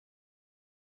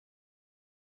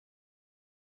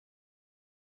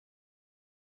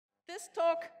This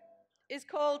talk is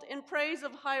called In Praise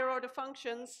of Higher Order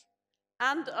Functions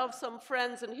and of Some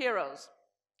Friends and Heroes.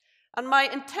 And my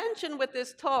intention with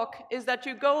this talk is that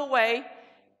you go away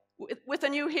with a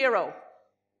new hero.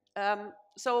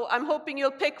 So I'm hoping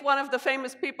you'll pick one of the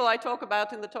famous people I talk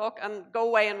about in the talk and go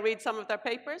away and read some of their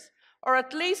papers, or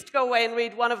at least go away and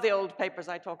read one of the old papers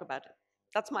I talk about.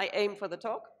 That's my aim for the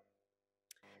talk.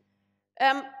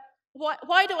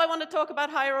 Why do I want to talk about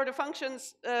higher order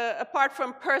functions apart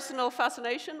from personal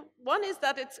fascination? One is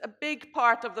that it's a big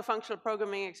part of the functional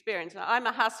programming experience. Now, I'm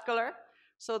a Haskeller,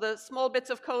 so the small bits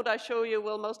of code I show you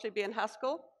will mostly be in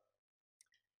Haskell.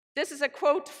 This is a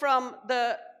quote from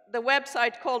the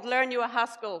website called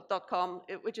learnyouahaskell.com,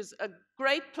 which is a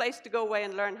great place to go away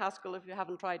and learn Haskell if you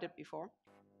haven't tried it before.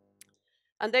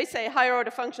 And they say higher order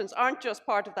functions aren't just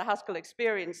part of the Haskell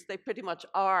experience, they pretty much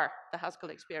are the Haskell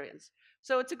experience.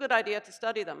 So it's a good idea to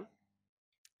study them.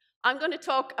 I'm going to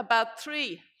talk about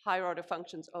 3 higher order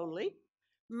functions only: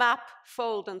 map,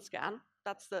 fold, and scan.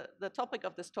 That's the topic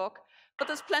of this talk. But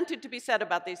there's plenty to be said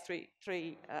about these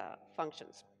three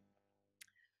functions.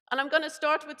 And I'm going to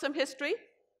start with some history.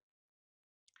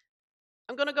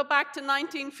 I'm going to go back to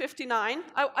 1959.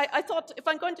 I thought if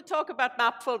I'm going to talk about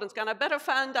map, fold, and scan, I better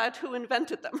find out who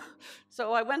invented them.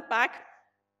 So I went back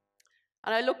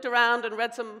and I looked around and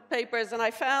read some papers, and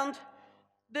I found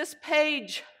this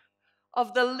page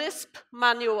of the Lisp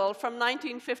manual from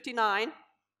 1959,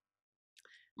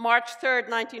 March 3rd,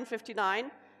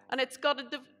 1959, and it's got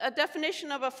a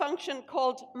definition of a function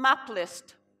called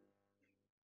maplist.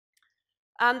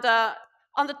 And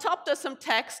on the top, there's some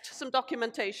text, some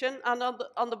documentation, and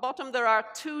on the bottom, there are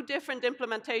 2 different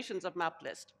implementations of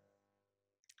maplist.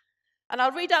 And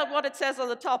I'll read out what it says on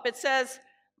the top. It says,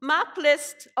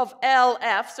 maplist of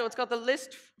LF, so it's got the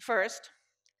list first,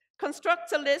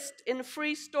 constructs a list in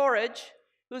free storage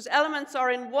whose elements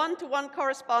are in one-to-one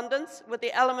correspondence with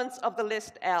the elements of the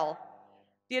list L.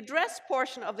 The address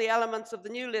portion of the elements of the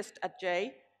new list at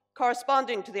J,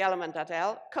 corresponding to the element at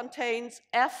L, contains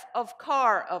F of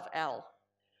car of L.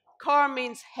 Car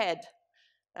means head,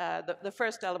 the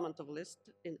first element of list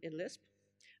in Lisp.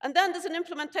 And then there's an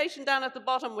implementation down at the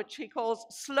bottom which he calls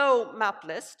slow map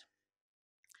list.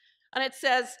 And it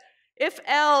says, if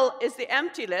L is the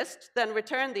empty list, then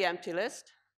return the empty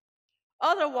list.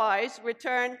 Otherwise,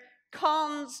 return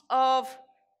cons of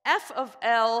F of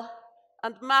L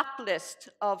and map list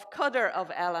of coder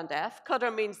of L and F.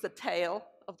 Coder means the tail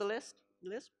of the list.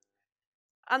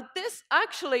 And this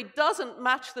actually doesn't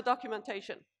match the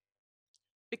documentation,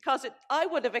 because I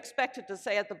would have expected to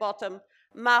say at the bottom,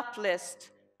 map list,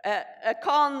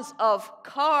 cons of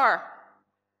car,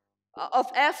 of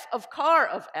F of car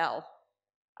of L,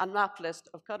 and map list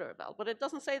of coder of L, but it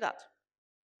doesn't say that.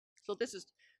 So this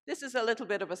is a little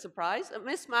bit of a surprise, a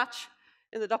mismatch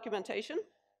in the documentation.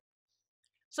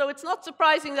 So it's not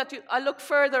surprising that I look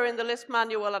further in the Lisp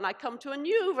manual and I come to a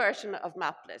new version of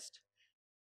map list.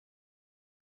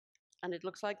 And it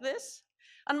looks like this.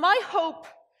 And my hope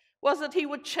was that he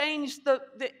would change the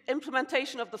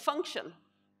implementation of the function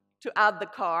to add the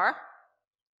car.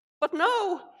 But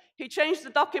no, he changed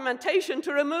the documentation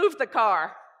to remove the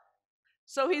car.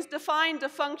 So he's defined a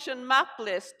function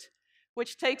maplist,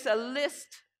 which takes a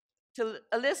list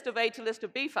of A to list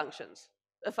of B functions,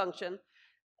 a function.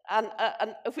 And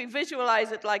if we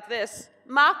visualize it like this,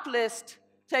 maplist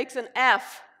takes an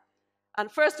F,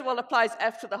 and first of all applies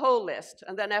F to the whole list,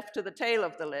 and then F to the tail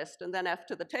of the list, and then F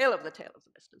to the tail of the tail of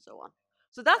the list, and so on.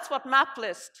 So that's what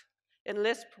maplist in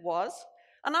Lisp was.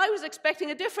 And I was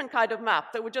expecting a different kind of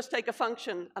map that would just take a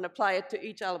function and apply it to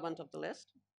each element of the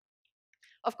list.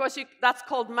 Of course, that's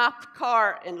called map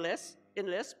car in Lisp,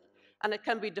 and it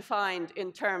can be defined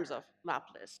in terms of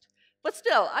maplist. But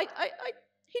still,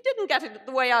 he didn't get it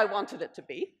the way I wanted it to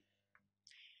be.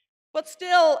 But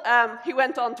still, he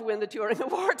went on to win the Turing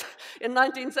Award in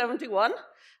 1971.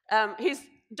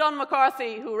 John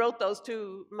McCarthy, who wrote those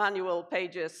 2 manual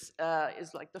pages,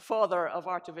 is like the father of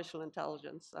artificial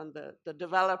intelligence and the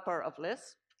developer of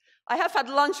Lisp. I have had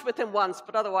lunch with him once,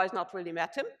 but otherwise not really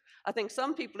met him. I think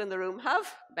some people in the room have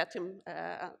met him,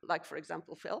 like, for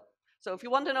example, Phil. So if you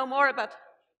want to know more about...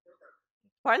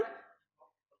 Pardon?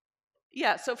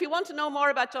 Yeah, so if you want to know more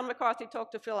about John McCarthy,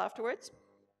 talk to Phil afterwards.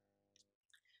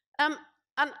 And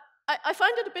I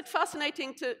find it a bit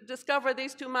fascinating to discover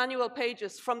these 2 manual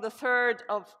pages from the 3rd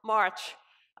of March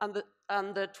and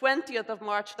the 20th of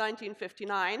March,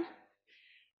 1959,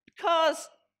 because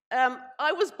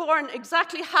I was born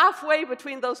exactly halfway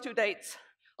between those 2 dates,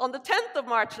 on the 10th of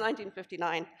March,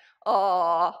 1959.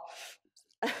 Aww.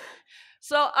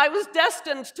 So I was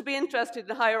destined to be interested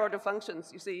in higher order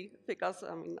functions, you see, because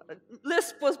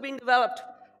Lisp was being developed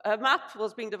map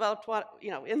was being developed,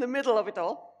 in the middle of it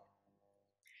all.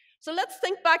 So let's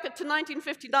think back to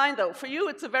 1959, though. For you,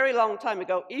 it's a very long time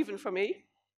ago, even for me.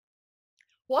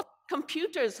 What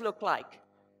computers look like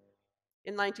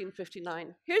in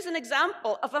 1959. Here's an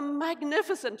example of a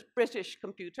magnificent British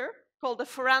computer called the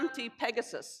Ferranti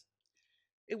Pegasus.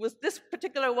 This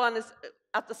particular one is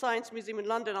at the Science Museum in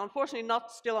London, unfortunately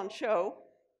not still on show.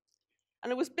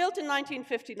 And it was built in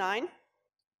 1959.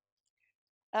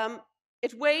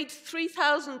 It weighed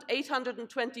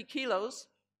 3,820 kilos.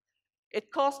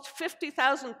 It cost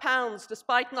 £50,000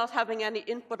 despite not having any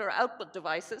input or output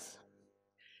devices.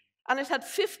 And it had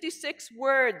 56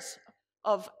 words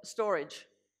of storage.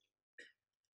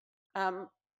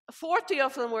 40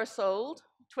 of them were sold,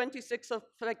 26 of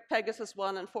Pegasus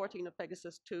 1 and 14 of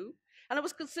Pegasus 2. And it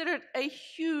was considered a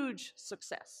huge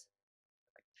success.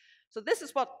 So this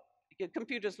is what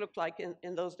computers looked like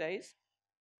in those days.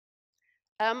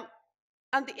 And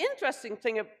the interesting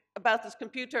thing about this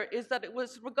computer is that it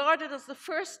was regarded as the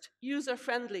first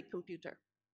user-friendly computer.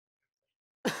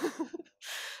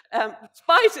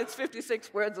 Despite its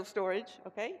 56 words of storage,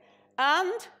 okay?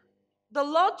 And the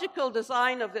logical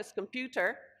design of this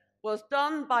computer was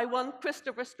done by one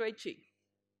Christopher Strachey.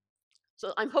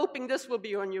 So I'm hoping this will be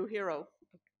your new hero.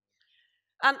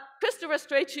 And Christopher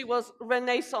Strachey was a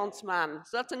Renaissance man,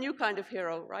 so that's a new kind of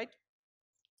hero, right?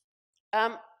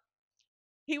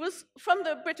 He was from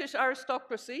the British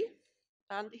aristocracy,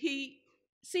 and he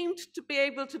seemed to be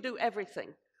able to do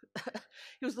everything.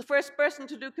 He was the first person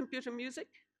to do computer music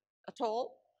at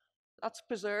all. That's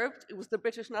preserved. It was the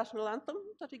British national anthem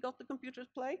that he got the computer to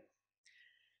play.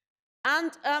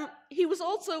 And he was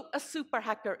also a super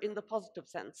hacker in the positive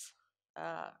sense,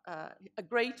 a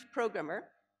great programmer.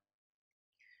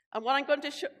 And what I'm going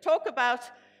to talk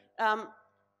about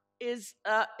is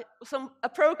a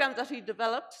program that he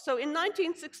developed. So in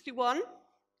 1961,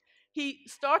 he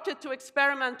started to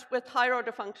experiment with higher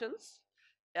order functions.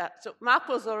 So map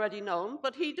was already known,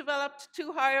 but he developed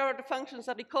two higher order functions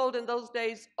that he called in those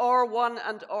days R1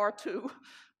 and R2.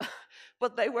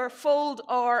 But they were fold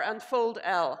R and fold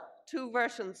L, two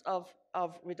versions of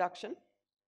reduction.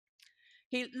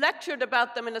 He lectured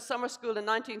about them in a summer school in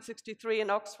 1963 in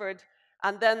Oxford,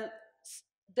 and then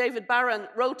David Barron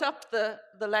wrote up the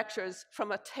lectures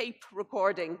from a tape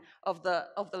recording of the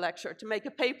lecture to make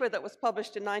a paper that was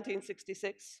published in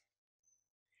 1966.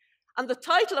 And the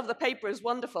title of the paper is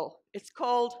wonderful. It's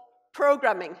called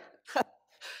Programming.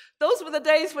 Those were the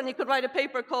days when you could write a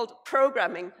paper called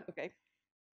Programming, okay?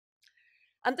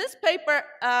 And this paper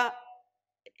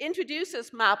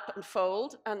introduces map and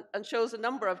fold and shows a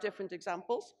number of different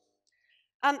examples.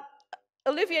 And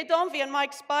Olivier Danvy and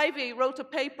Mike Spivey wrote a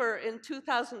paper in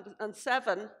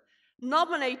 2007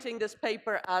 nominating this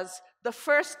paper as the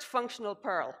first functional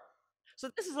Perl. So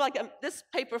this is like this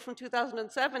paper from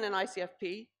 2007 in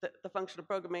ICFP, the Functional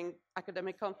Programming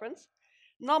Academic Conference,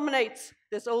 nominates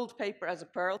this old paper as a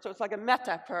Perl, so it's like a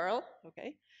meta-Perl,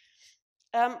 okay?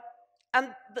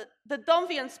 And the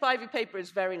Danvy and Spivey paper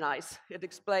is very nice. It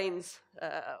explains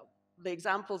the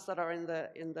examples that are in the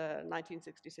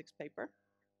 1966 paper.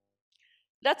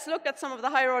 Let's look at some of the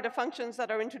higher order functions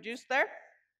that are introduced there.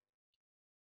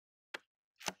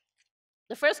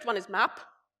 The first one is map.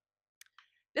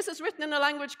 This is written in a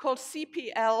language called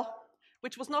CPL,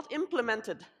 which was not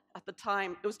implemented at the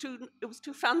time. It was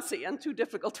too fancy and too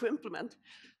difficult to implement.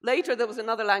 Later, there was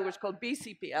another language called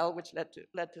BCPL, which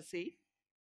led to C.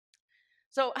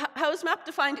 So how is map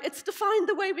defined? It's defined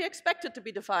the way we expect it to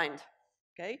be defined.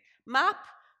 Okay? Map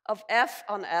of F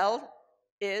on L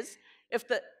is, if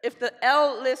the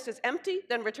L list is empty,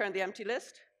 then return the empty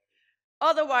list.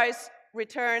 Otherwise,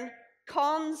 return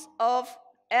cons of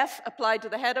F applied to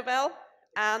the head of L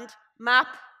and map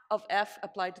of F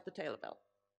applied to the tail of L.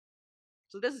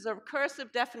 So this is a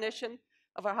recursive definition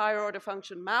of a higher order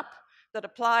function map that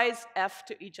applies F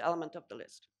to each element of the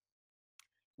list.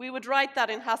 We would write that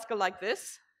in Haskell like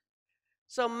this.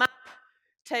 So map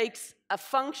takes a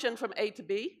function from A to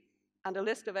B and a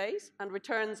list of A's and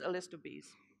returns a list of B's.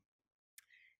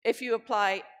 If you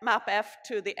apply map F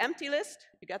to the empty list,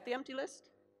 you get the empty list.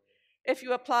 If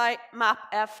you apply map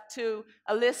F to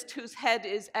a list whose head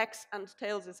is X and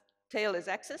tail is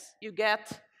X's, you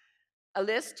get a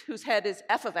list whose head is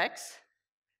F of X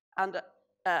and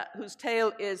whose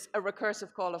tail is a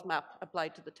recursive call of map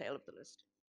applied to the tail of the list.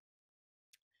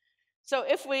 So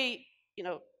if we,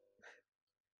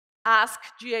 ask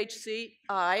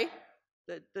GHCI,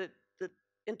 the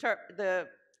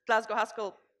Glasgow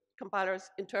Haskell compiler's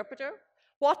interpreter,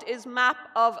 what is map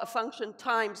of a function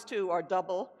times 2 or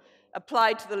double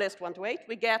applied to the list 1 to 8,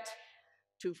 we get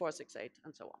 2, 4, 6, 8,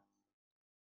 and so on.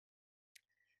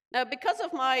 Now, because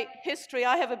of my history,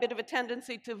 I have a bit of a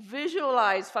tendency to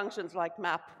visualize functions like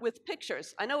map with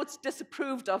pictures. I know it's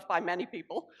disapproved of by many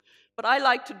people, but I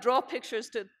like to draw pictures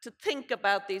to think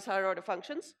about these higher order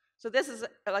functions. So this is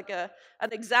like an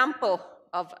example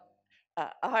of a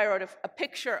higher order, a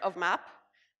picture of map.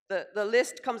 The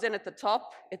list comes in at the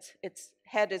top. Its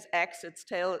head is x, its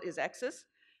tail is x's,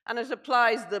 and it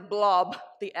applies the blob,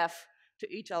 the f,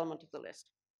 to each element of the list.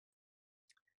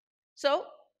 So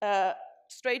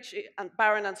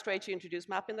Barron and Strachey introduced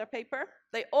map in their paper.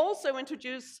 They also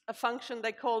introduced a function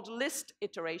they called list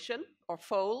iteration, or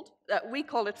fold. We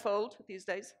call it fold these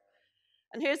days.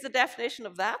 And here's the definition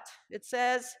of that. It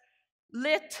says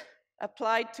lit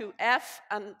applied to f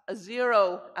and a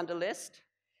 0 and a list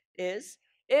is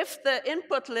if the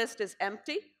input list is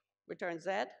empty, return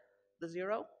z, the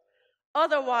 0.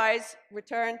 Otherwise,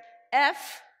 return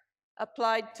f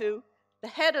applied to the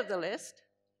head of the list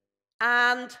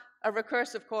and a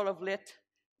recursive call of lit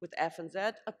with f and z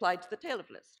applied to the tail of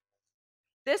list.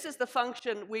 This is the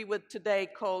function we would today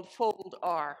call fold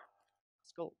R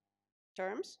school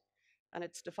terms, and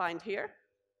it's defined here.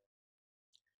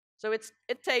 So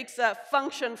it takes a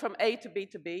function from A to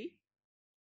B,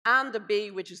 and a B,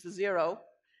 which is the 0,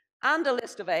 and a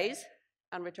list of A's,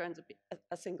 and returns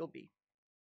a single B.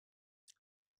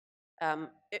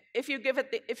 If you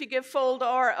give fold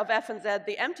R of f and z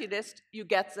the empty list, you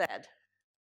get z.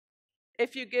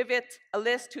 If you give it a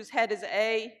list whose head is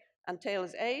A and tail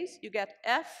is A's, you get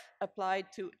f applied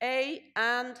to A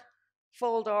and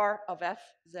fold R of f,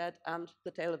 z, and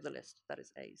the tail of the list, that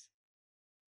is A's.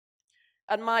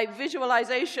 And my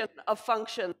visualization of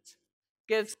functions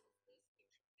gives,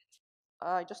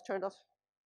 I just turned off,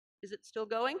 is it still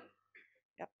going?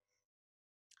 Yep.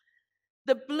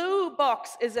 The blue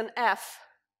box is an f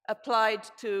applied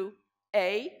to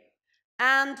A,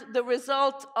 and the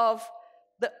result of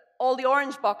all the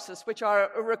orange boxes, which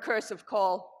are a recursive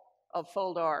call of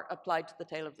fold R applied to the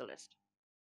tail of the list.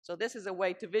 So this is a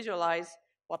way to visualize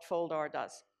what fold R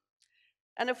does.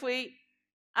 And if we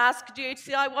ask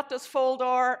GHCI, what does fold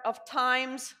R of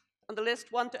times on the list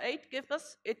 1 to 8 give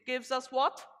us? It gives us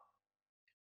what?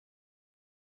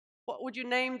 What would you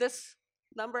name this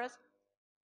number as?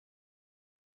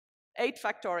 8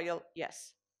 factorial,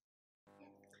 yes.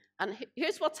 And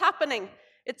here's what's happening.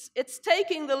 It's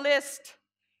taking the list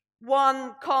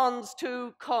 1, cons,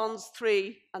 2, cons,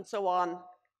 3, and so on,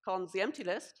 cons the empty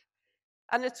list,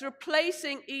 and it's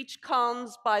replacing each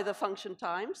cons by the function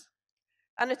times,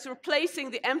 and it's replacing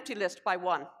the empty list by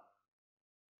 1.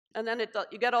 And then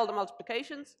you get all the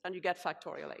multiplications, and you get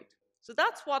factorial 8. So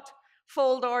that's what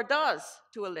fold R does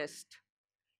to a list.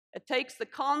 It takes the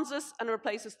conses and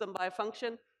replaces them by a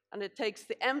function, and it takes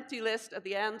the empty list at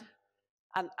the end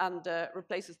and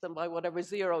replaces them by whatever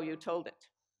 0 you told it.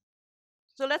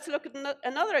 So let's look at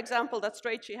another example that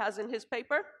Strachey has in his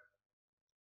paper.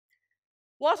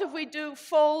 What if we do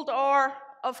fold R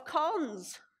of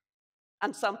cons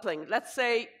and something? Let's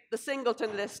say the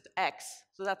singleton list x.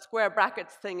 So that square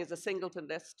brackets thing is a singleton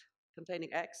list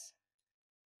containing x.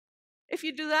 If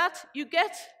you do that, you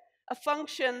get a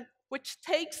function which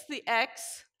takes the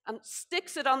x and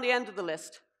sticks it on the end of the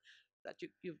list that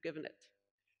you've given it.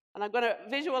 And I'm going to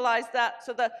visualize that.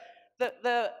 So the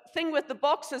thing with the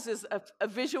boxes is a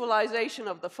visualization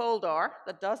of the fold R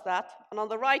that does that. And on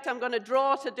the right, I'm going to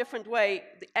draw it a different way.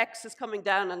 The x is coming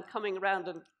down and coming around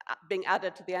and being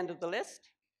added to the end of the list.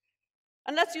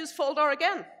 And let's use fold R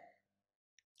again.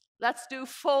 Let's do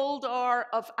fold R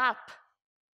of app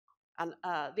and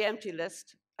the empty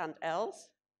list and else.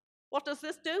 What does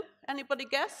this do? Anybody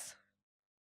guess?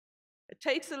 It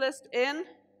takes the list in,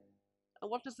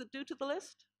 and what does it do to the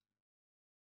list?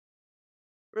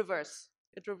 Reverse.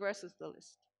 It reverses the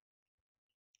list.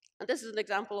 And this is an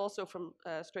example also from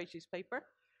Strachey's paper.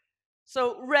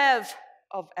 So rev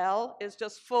of L is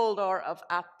just fold R of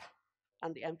app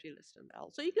and the empty list in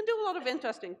L. So you can do a lot of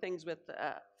interesting things with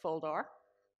fold R.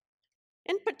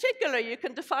 In particular, you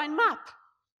can define map.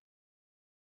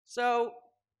 So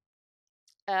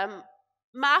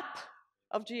map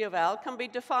of G of L can be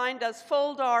defined as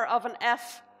fold R of an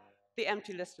F, the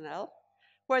empty list in L,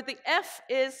 where the F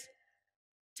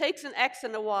takes an X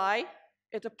and a Y,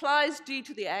 it applies G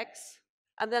to the X,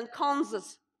 and then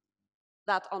conses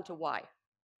that onto Y.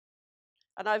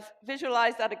 And I've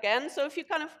visualized that again. So if you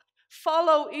kind of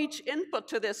follow each input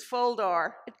to this fold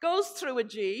R, it goes through a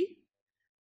G,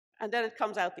 and then it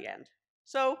comes out the end.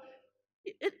 So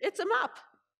it's a map.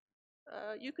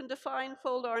 You can define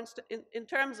fold R in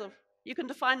terms of, you can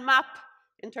define map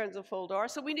in terms of fold R.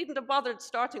 So we needn't have bothered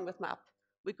starting with map.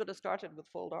 We could have started with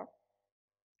fold R.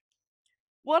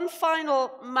 One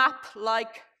final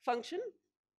map-like function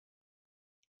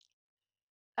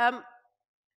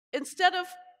Instead of,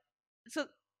 so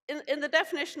in the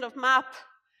definition of map,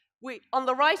 on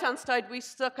the right-hand side, we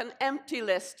stuck an empty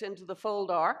list into the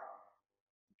folder.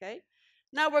 Okay?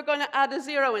 Now we're going to add a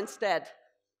 0 instead.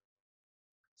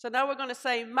 So now we're going to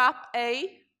say map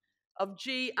A of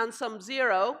G and some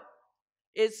 0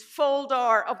 is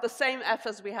folder of the same F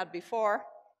as we had before,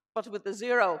 but with the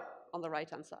 0 on the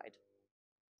right-hand side.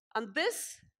 And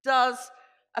this does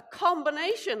a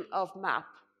combination of map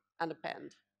and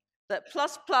append. The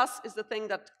plus plus is the thing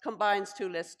that combines two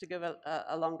lists to give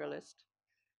a longer list.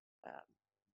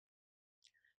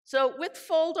 So with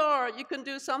folder, you can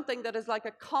do something that is like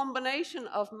a combination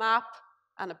of map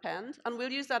and append, and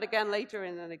we'll use that again later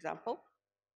in an example.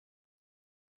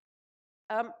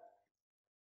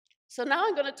 So now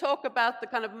I'm going to talk about the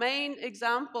kind of main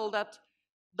example that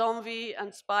Donvi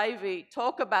and Spivey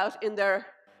talk about in their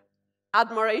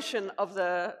admiration of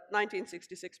the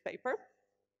 1966 paper.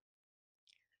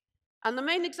 And the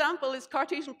main example is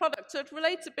Cartesian product. So it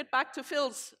relates a bit back to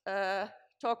Phil's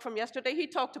talk from yesterday. He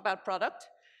talked about product.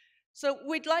 So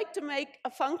we'd like to make a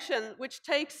function which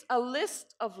takes a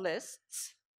list of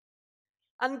lists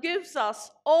and gives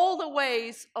us all the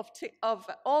ways of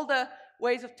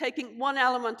taking one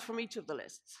element from each of the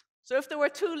lists. So if there were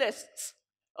two lists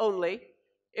only,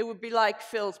 it would be like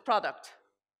Phil's product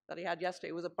that he had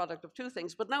yesterday. It was a product of two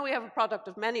things. But now we have a product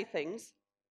of many things.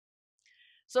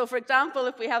 So for example,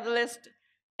 if we have the list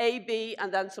A, B,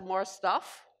 and then some more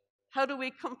stuff, how do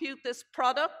we compute this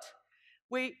product?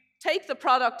 We take the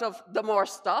product of the more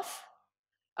stuff,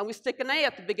 and we stick an A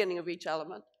at the beginning of each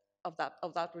element of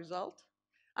that result.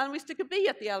 And we stick a B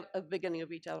at the beginning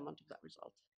of each element of that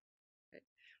result. Okay.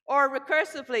 Or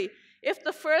recursively, if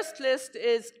the first list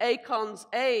is A cons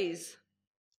A's,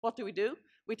 what do?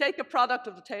 We take a product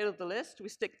of the tail of the list, we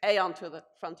stick A onto the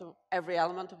front of every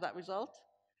element of that result.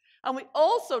 And we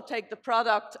also take the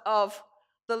product of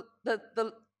the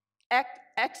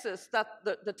x's that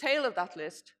the tail of that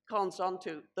list cons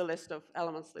onto the list of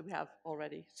elements that we have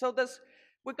already. So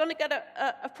we're going to get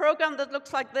a program that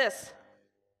looks like this.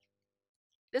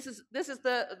 This is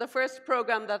the first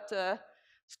program that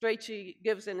Strachey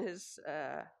gives in his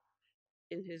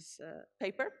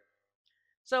paper.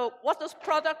 So what does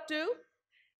product do?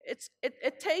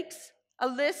 It takes a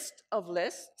list of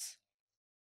lists.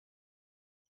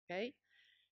 Okay.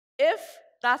 If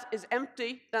that is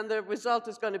empty, then the result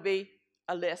is going to be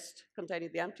a list containing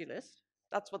the empty list.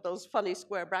 That's what those funny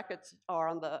square brackets are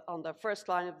on the first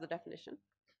line of the definition.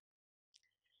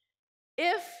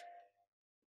 If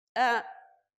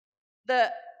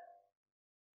the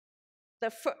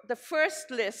first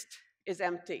list is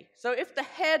empty, so if the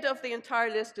head of the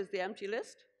entire list is the empty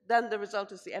list, then the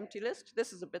result is the empty list.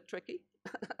 This is a bit tricky.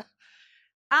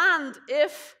 And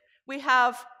if we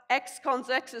have x cons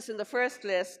x's in the first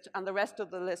list and the rest of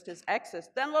the list is x's,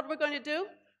 then what we're going to do,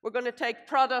 we're going to take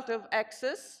product of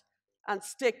x's and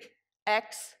stick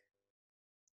x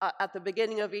at the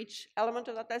beginning of each element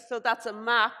of that list. So that's a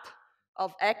map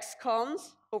of x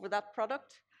cons over that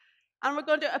product. And we're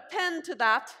going to append to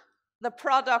that the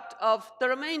product of the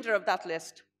remainder of that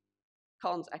list,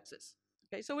 cons x's.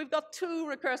 Okay, so we've got two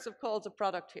recursive calls of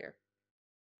product here.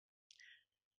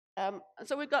 And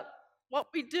so we've got what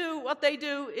they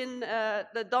do in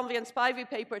the Donvi and Spivey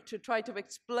paper to try to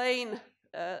explain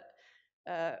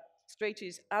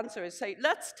Strachey's answer is say,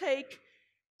 let's take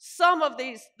some of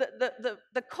these,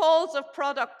 the calls of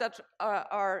product that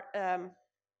are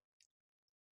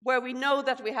where we know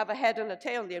that we have a head and a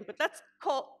tail in the input. Let's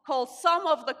call some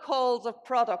of the calls of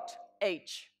product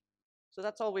H. So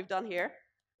that's all we've done here.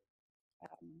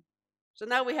 So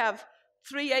now we have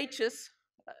three H's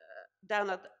down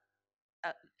at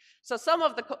so some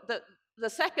of the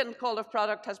second call of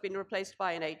product has been replaced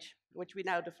by an H, which we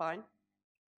now define.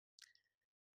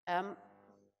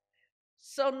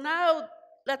 So now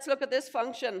let's look at this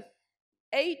function.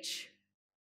 H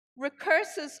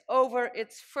recurses over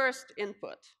its first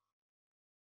input.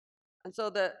 And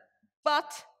so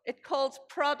but it calls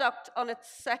product on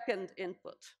its second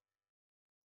input.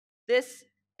 This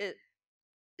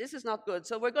is not good.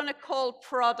 So we're going to call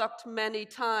product many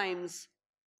times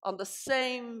on the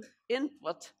same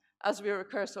input as we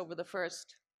recurse over the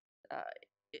first,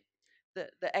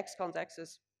 the x cons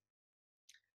x's.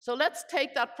 So let's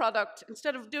take that product,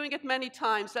 instead of doing it many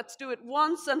times, let's do it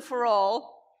once and for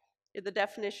all in the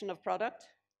definition of product.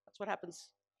 That's what happens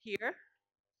here.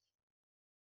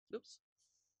 Oops.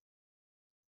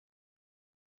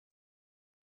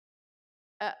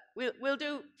 We'll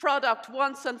do product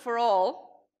once and for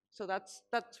all. So that's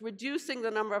reducing the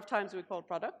number of times we call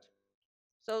product.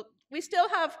 So we still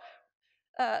have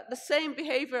the same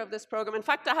behavior of this program. In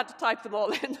fact, I had to type them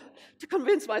all in to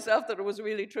convince myself that it was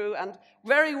really true. And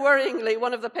very worryingly,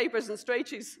 one of the papers in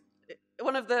Strachey's,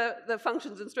 one of the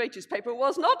functions in Strachey's paper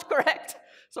was not correct.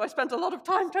 So I spent a lot of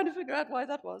time trying to figure out why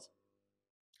that was.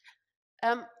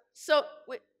 So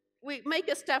we make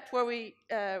a step where we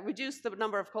reduce the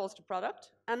number of calls to product.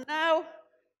 And now,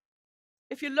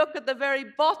 if you look at the very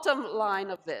bottom line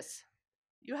of this,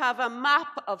 you have a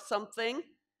map of something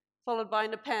followed by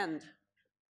an append.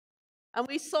 And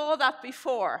we saw that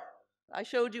before. I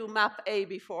showed you map A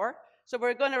before. So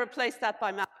we're going to replace that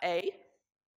by map A.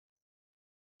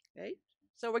 Okay,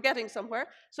 so we're getting somewhere.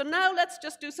 So now let's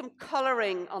just do some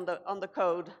coloring on the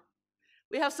code.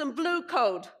 We have some blue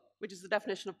code, which is the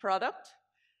definition of product.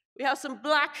 We have some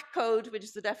black code, which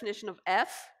is the definition of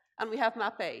F, and we have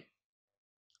map A.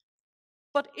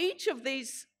 But each of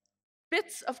these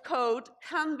bits of code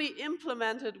can be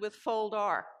implemented with fold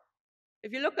R.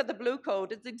 If you look at the blue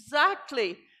code, it's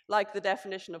exactly like the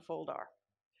definition of fold R.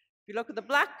 If you look at the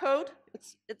black code,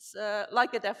 it's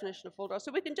like a definition of fold R.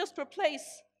 So we can just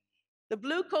replace the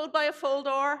blue code by a fold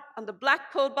R, and the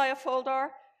black code by a fold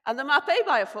R, and the map A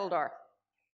by a fold R.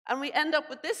 And we end up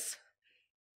with this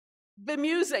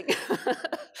bemusing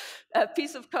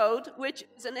piece of code, which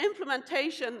is an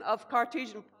implementation of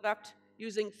Cartesian product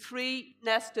using 3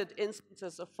 nested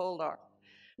instances of fold R.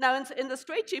 Now, in the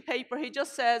Strachey paper, he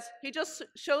just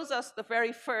shows us the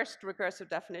very first recursive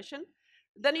definition.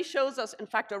 Then he shows us, in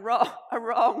fact, a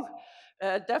wrong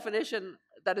definition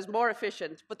that is more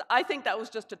efficient. But I think that was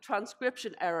just a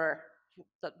transcription error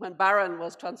that when Baron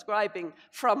was transcribing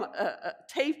from a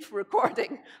tape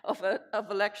recording of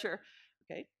a lecture.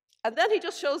 Okay, and then he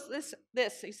just shows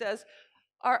this. He says,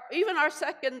 even our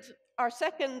second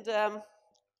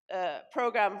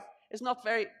program is not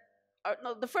very.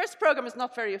 No, the first program is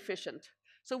not very efficient.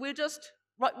 So we'll just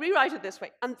rewrite it this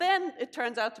way. And then it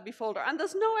turns out to be fold R. And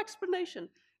there's no explanation.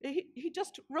 He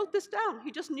just wrote this down.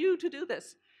 He just knew to do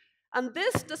this. And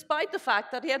this, despite the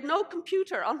fact that he had no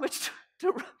computer on which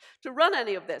to run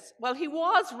any of this. Well, he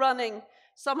was running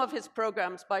some of his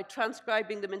programs by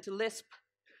transcribing them into Lisp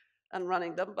and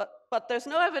running them. But there's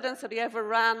no evidence that he ever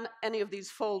ran any of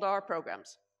these fold R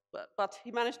programs. But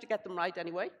he managed to get them right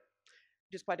anyway,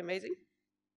 which is quite amazing.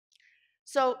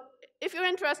 So if you're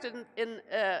interested in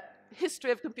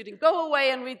history of computing, go away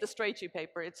and read the Strachey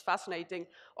paper. It's fascinating.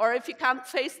 Or if you can't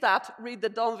face that, read the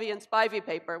Donvie and Spivey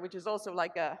paper, which is also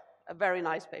like a very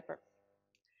nice paper.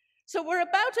 So we're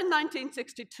about in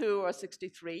 1962 or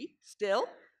 63 still.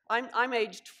 I'm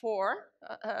aged 4.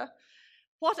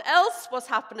 What else was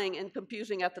happening in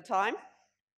computing at the time?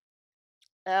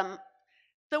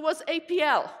 There was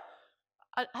APL.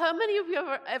 How many of you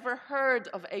have ever heard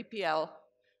of APL?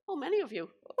 Oh, many of you.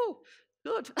 Oh,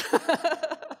 good.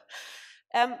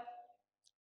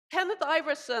 Kenneth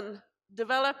Iverson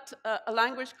developed a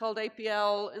language called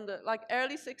APL in the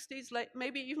early 60s,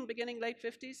 maybe even beginning late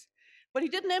 50s. But he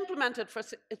didn't implement it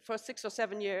for 6 or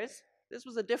 7 years. This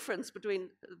was a difference between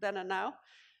then and now.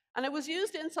 And it was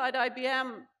used inside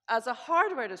IBM as a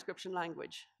hardware description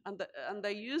language. And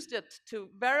they used it to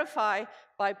verify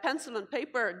by pencil and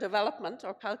paper development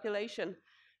or calculation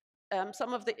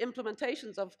some of the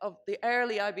implementations of the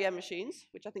early IBM machines,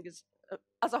 which I think is,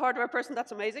 as a hardware person,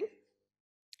 that's amazing.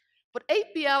 But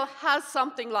APL has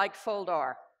something like fold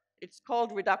R. It's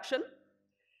called reduction,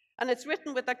 and it's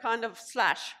written with a kind of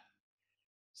slash.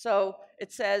 So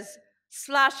it says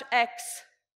 /x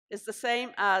is the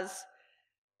same as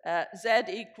z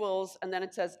equals, and then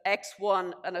it says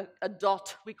x1 and a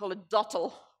dot. We call it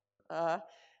dottle,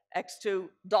 x2,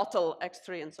 dottle,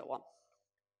 x3, and so on.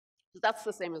 So that's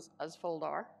the same as fold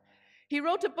R. He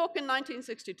wrote a book in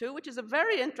 1962, which is a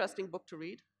very interesting book to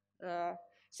read.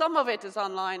 Some of it is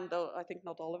online, though I think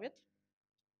not all of it.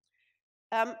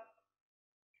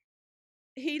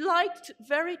 He liked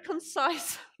very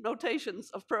concise notations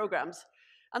of programs.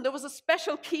 And there was a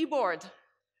special keyboard.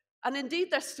 And indeed,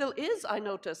 there still is, I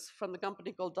notice, from the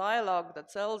company called Dialog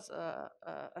that sells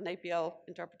an APL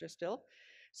interpreter still.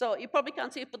 So you probably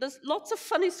can't see it, but there's lots of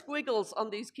funny squiggles on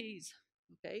these keys.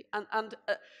 Okay? And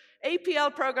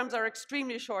APL programs are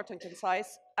extremely short and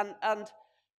concise. And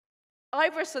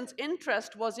Iverson's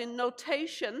interest was in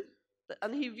notation,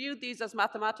 and he viewed these as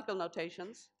mathematical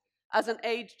notations, as an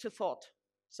aid to thought.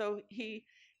 So he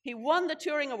won the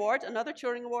Turing Award, another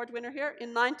Turing Award winner here,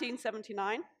 in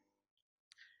 1979.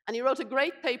 And he wrote a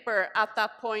great paper at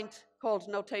that point called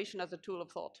Notation as a Tool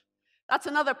of Thought. That's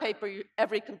another paper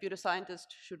every computer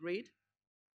scientist should read.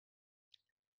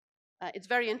 It's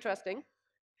very interesting.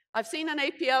 I've seen an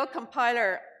APL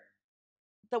compiler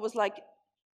that was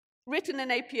written in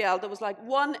APL, that was like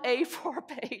one A4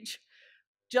 page,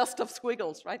 just of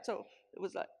squiggles, right? So it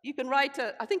was you can write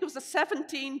I think it was a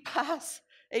 17-pass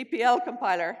APL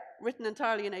compiler written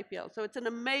entirely in APL. So it's an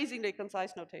amazingly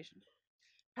concise notation,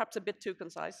 perhaps a bit too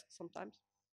concise sometimes.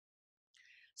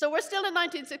 So we're still in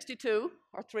 1962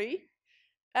 or 3.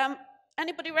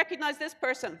 Anybody recognize this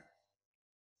person?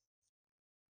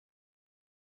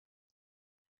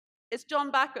 It's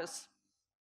John Backus,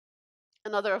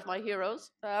 another of my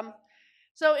heroes.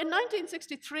 So in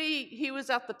 1963, he was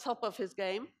at the top of his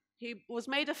game. He was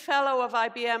made a fellow of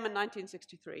IBM in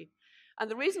 1963. And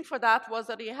the reason for that was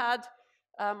that he had,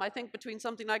 I think between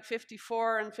something like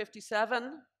 54 and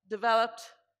 57, developed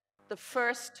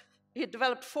he had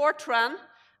developed Fortran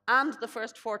and the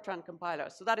first Fortran compiler.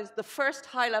 So that is the first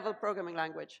high-level programming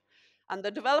language. And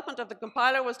the development of the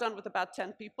compiler was done with about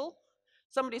 10 people.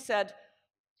 Somebody said,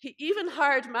 he even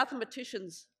hired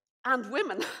mathematicians and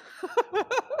women.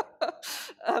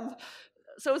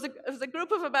 So it was a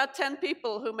group of about 10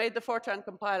 people who made the Fortran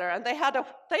compiler, and they had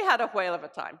a whale of a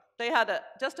time. They had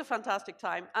just a fantastic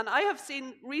time. And I have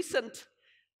seen recent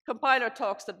compiler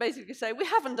talks that basically say, we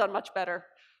haven't done much better.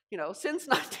 You know, since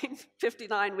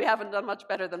 1959, we haven't done much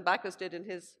better than Backus did in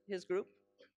his group.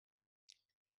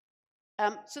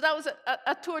 So that was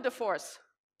a tour de force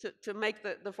to make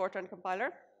the Fortran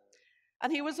compiler.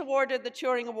 And he was awarded the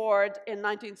Turing Award in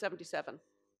 1977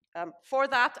 for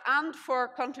that and for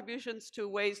contributions to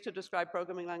ways to describe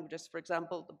programming languages, for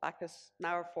example, the Backus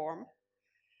narrow form.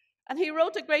 And he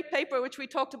wrote a great paper, which we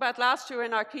talked about last year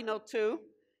in our Keynote 2,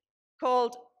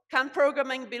 called Can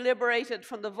Programming Be Liberated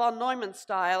from the von Neumann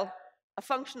Style, a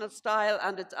Functional Style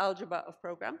and its Algebra of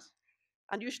Programs?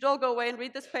 And you should all go away and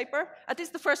read this paper, at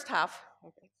least the first half.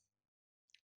 Okay.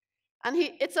 And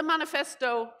it's a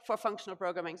manifesto for functional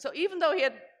programming. So even though he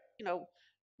had,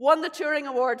 won the Turing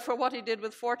Award for what he did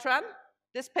with Fortran,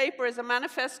 this paper is a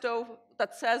manifesto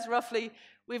that says roughly,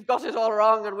 we've got it all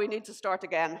wrong and we need to start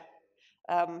again.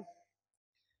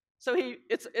 So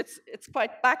it's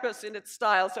quite Backus in its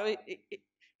style. So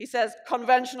he says,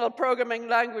 conventional programming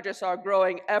languages are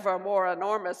growing ever more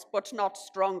enormous, but not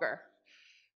stronger.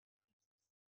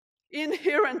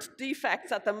 Inherent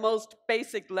defects at the most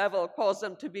basic level cause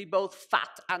them to be both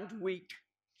fat and weak.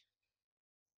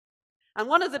 And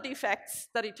one of the defects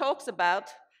that he talks about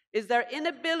is their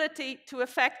inability to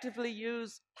effectively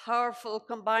use powerful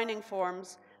combining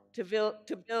forms to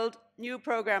build new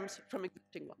programs from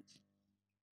existing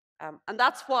ones. And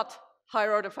that's what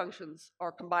higher order functions,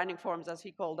 or combining forms as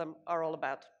he called them, are all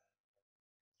about.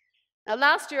 Now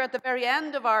last year at the very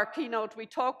end of our keynote, we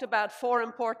talked about 4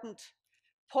 important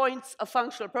points of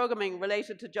functional programming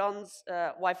related to John's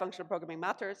Why Functional Programming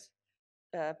Matters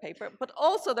paper, but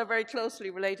also they're very closely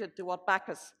related to what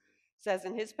Backus says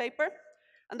in his paper.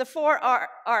 And the 4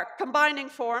 are combining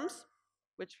forms,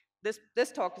 which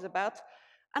this talk is about.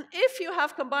 And if you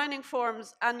have combining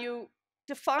forms and you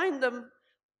define them,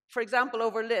 for example,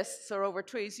 over lists or over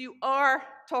trees, you are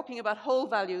talking about whole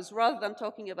values rather than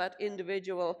talking about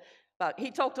individual. He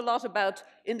talked a lot about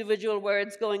individual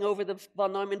words going over the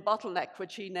von Neumann bottleneck,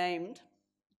 which he named.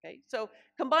 Okay, so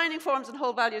combining forms and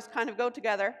whole values kind of go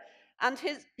together. And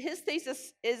his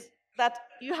thesis is that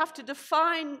you have to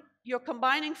define your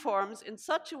combining forms in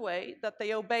such a way that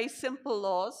they obey simple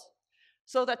laws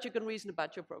so that you can reason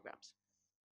about your programs.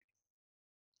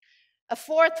 A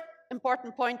 4th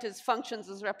important point is functions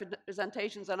as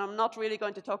representations, and I'm not really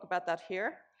going to talk about that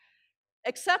here,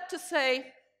 except to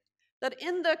say that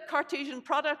in the Cartesian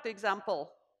product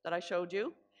example that I showed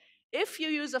you, if you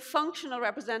use a functional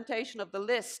representation of the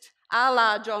list a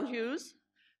la John Hughes,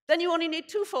 then you only need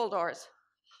 2 full doors.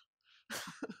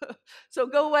 So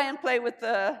go away and play with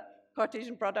the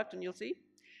Cartesian product and you'll see.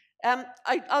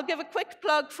 I'll give a quick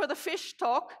plug for the fish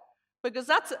talk, because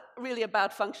that's really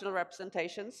about functional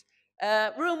representations.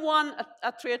 Room 1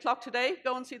 at 3 o'clock today,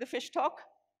 go and see the fish talk.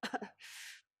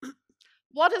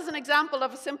 What is an example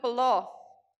of a simple law?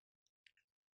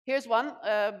 Here's one,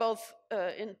 both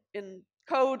in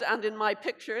code and in my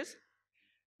pictures.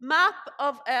 Map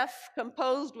of F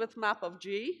composed with map of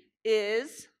G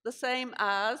is the same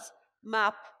as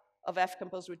map of F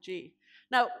composed with G.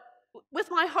 Now, with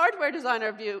my hardware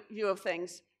designer view of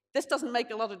things, this doesn't make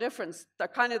a lot of difference. They're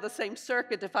kind of the same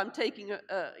circuit if I'm taking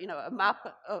a map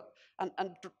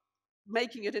and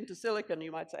making it into silicon,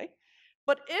 you might say.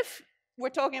 But if we're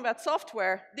talking about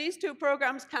software, these 2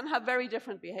 programs can have very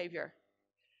different behavior.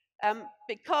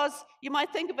 Because you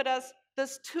might think of it as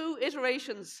there's 2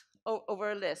 iterations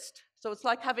over a list. So it's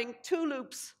like having 2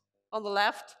 loops on the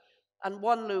left and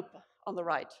 1 loop on the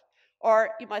right. Or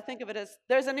you might think of it as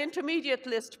there's an intermediate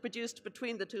list produced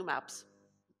between the 2 maps.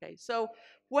 Okay, so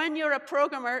when you're a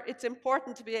programmer, it's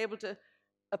important to be able to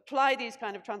apply these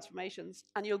kind of transformations,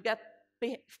 and you'll get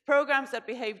programs that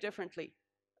behave differently.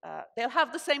 They'll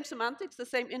have the same semantics, the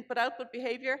same input-output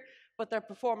behavior, but their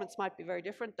performance might be very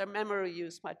different. Their memory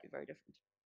use might be very different.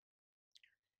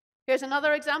 Here's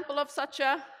another example of such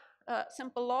a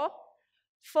simple law.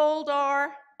 Fold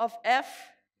R of F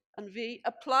and V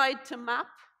applied to map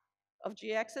of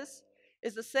GXs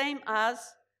is the same as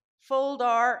fold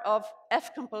R of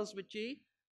F composed with G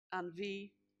and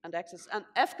V and X's. And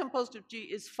F composed with G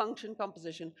is function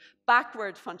composition,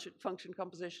 backward function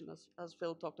composition, as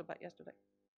Phil talked about yesterday.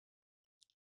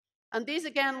 And these,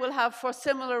 again, will have, for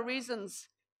similar reasons,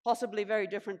 possibly very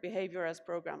different behavior as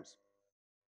programs.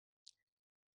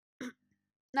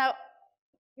 Now,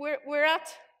 we're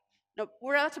at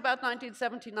about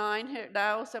 1979 here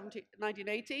now,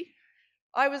 1980.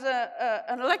 I was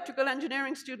an electrical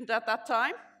engineering student at that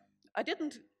time. I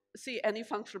didn't see any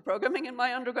functional programming in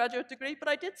my undergraduate degree, but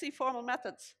I did see formal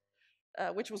methods,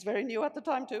 which was very new at the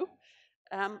time too.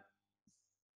 And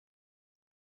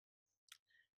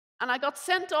I got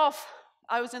sent off,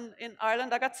 I was in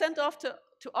Ireland, I got sent off to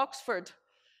Oxford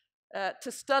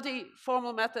to study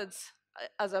formal methods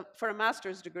for a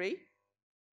master's degree.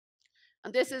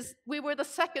 And we were the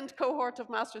second cohort of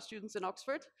master's students in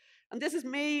Oxford. And this is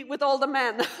me with all the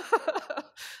men.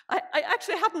 I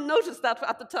actually hadn't noticed that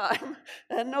at the time.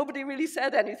 Nobody really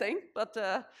said anything, but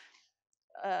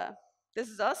this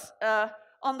is us.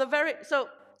 So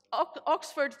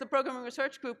Oxford, the Programming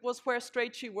Research Group, was where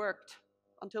Strachey worked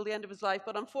until the end of his life.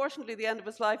 But unfortunately, the end of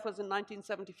his life was in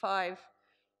 1975,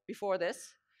 before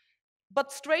this.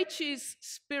 But Strachey's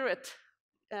spirit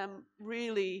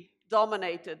really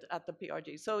dominated at the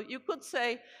PRG. So you could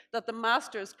say that the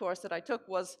master's course that I took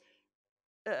was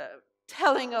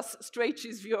telling us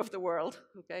Strachey's view of the world.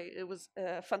 Okay, it was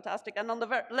fantastic. And on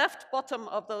the left bottom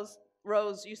of those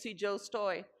rows, you see Joe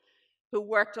Stoy, who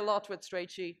worked a lot with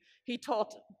Strachey. He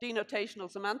taught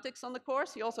denotational semantics on the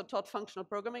course. He also taught functional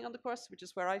programming on the course, which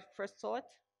is where I first saw it.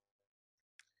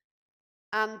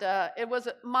 And it was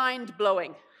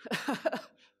mind-blowing,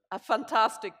 a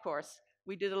fantastic course.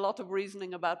 We did a lot of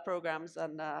reasoning about programs,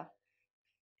 and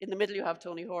in the middle you have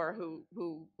Tony Hoare,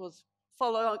 who was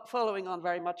following on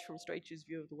very much from Strachey's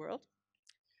view of the world.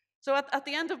 So at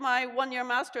the end of my one-year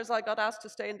master's, I got asked to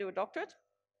stay and do a doctorate,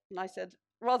 and I said,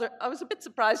 I was a bit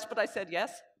surprised, but I said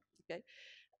yes. Okay.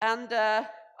 And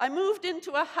I moved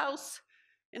into a house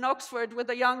in Oxford with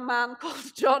a young man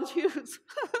called John Hughes.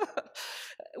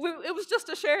 It was just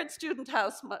a shared student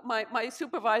house. My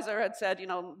supervisor had said, you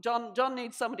know, John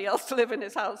needs somebody else to live in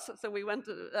his house. So we went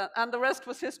and the rest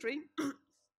was history.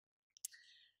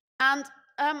 And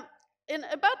in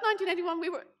about 1981,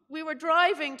 we were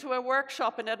driving to a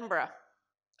workshop in Edinburgh,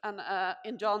 and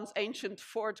in John's ancient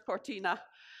Ford Cortina.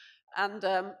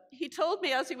 And he told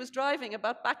me as he was driving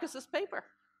about Backus's paper.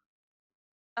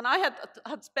 And I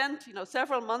had spent, you know,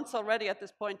 several months already at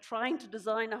this point trying to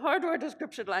design a hardware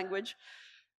description language.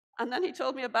 And then he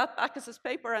told me about Backus's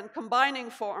paper and combining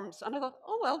forms. And I thought,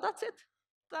 oh, well, that's it.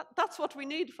 That's what we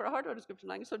need for a hardware description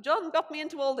language. So John got me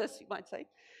into all this, you might say.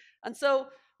 And so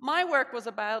my work was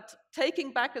about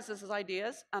taking Backus's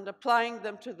ideas and applying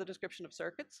them to the description of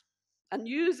circuits and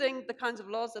using the kinds of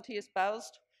laws that he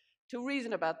espoused to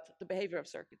reason about the behavior of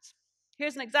circuits.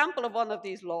 Here's an example of one of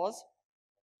these laws.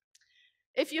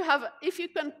 If you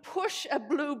can push a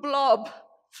blue blob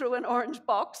through an orange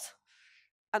box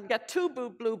and get two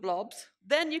blue blobs,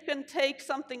 then you can take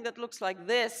something that looks like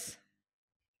this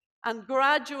and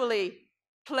gradually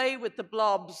play with the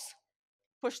blobs,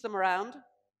 push them around.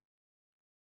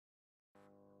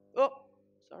 Oh,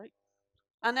 sorry.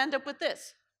 And end up with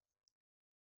this.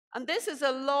 And this is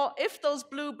a law. If those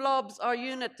blue blobs are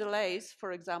unit delays,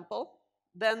 for example,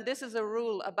 then this is a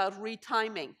rule about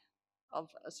retiming of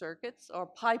circuits, or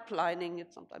pipelining,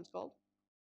 it's sometimes called.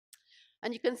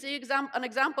 And you can see an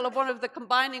example of one of the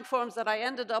combining forms that I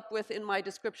ended up with in my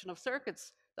description of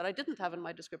circuits that I didn't have in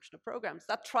my description of programs.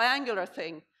 That triangular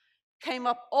thing came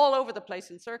up all over the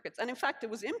place in circuits. And in fact, it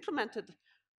was implemented.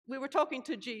 We were talking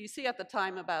to GEC at the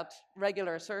time about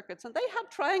regular circuits, and they had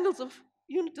triangles of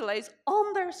unit delays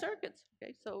on their circuits.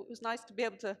 Okay, so it was nice to be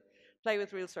able to play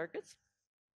with real circuits.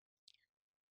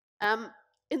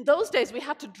 In those days, we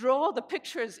had to draw the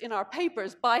pictures in our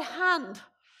papers by hand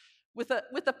with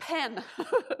a pen.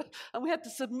 And we had to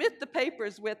submit the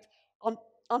papers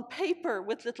on paper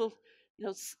with little, you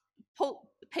know,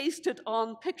 pasted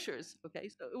on pictures. Okay,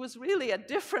 so it was really a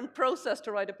different process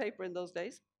to write a paper in those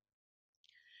days.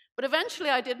 But eventually,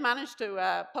 I did manage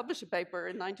to publish a paper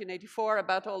in 1984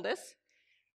 about all this.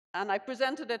 And I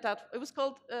presented it at, it was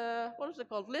called, what was it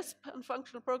called? Lisp and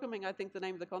Functional Programming, I think the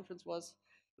name of the conference was.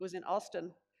 It was in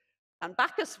Austin. And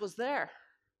Backus was there.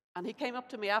 And he came up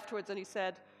to me afterwards and he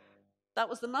said, that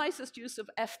was the nicest use of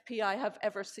FP I have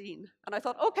ever seen. And I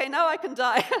thought, okay, now I can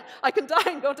die. I can die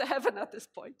and go to heaven at this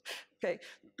point. Okay.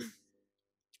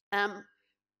 And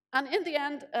in the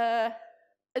end,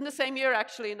 in the same year,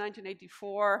 actually, in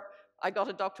 1984, I got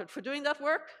a doctorate for doing that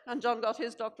work, and John got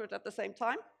his doctorate at the same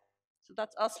time. So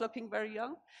that's us looking very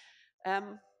young.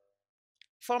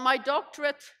 For my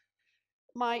doctorate,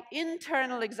 my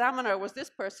internal examiner was this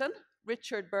person,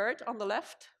 Richard Bird, on the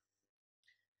left.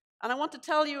 And I want to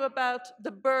tell you about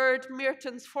the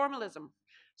Bird-Mertens formalism.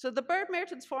 So the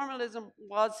Bird-Mertens formalism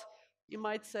was, you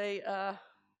might say,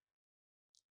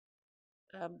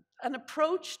 an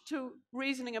approach to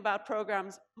reasoning about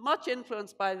programs, much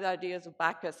influenced by the ideas of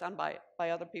Backus and by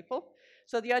other people.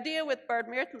 So the idea with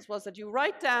Bird-Mertens was that you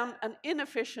write down an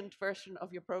inefficient version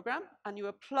of your program, and you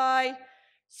apply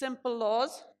simple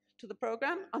laws to the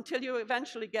program until you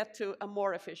eventually get to a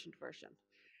more efficient version.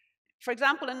 For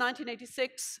example, in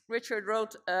 1986, Richard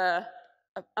wrote a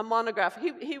monograph.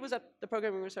 He was at the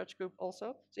Programming Research Group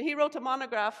also. So he wrote a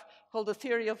monograph called The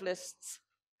Theory of Lists.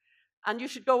 And you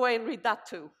should go away and read that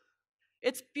too.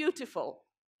 It's beautiful.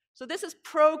 So this is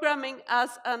programming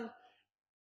as an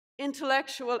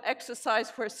intellectual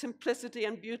exercise where simplicity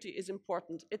and beauty is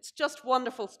important. It's just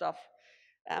wonderful stuff.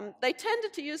 They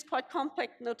tended to use quite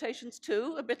complex notations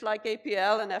too, a bit like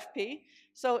APL and FP.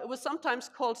 So it was sometimes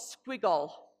called squiggle.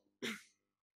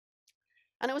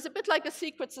 And it was a bit like a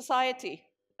secret society.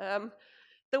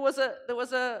 There was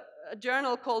a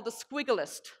journal called The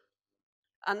Squigglist,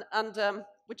 and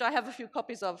which I have a few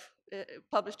copies of,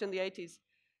 published in the 80s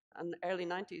and early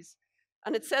 90s.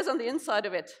 And it says on the inside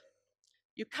of it,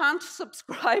 you can't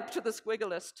subscribe to The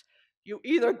Squigglist. You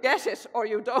either get it or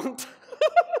you don't.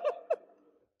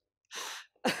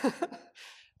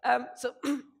 So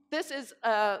this is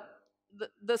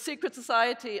the secret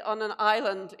society on an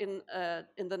island in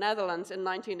the Netherlands in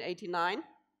 1989.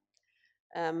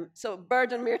 So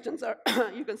Bird and Mertens are,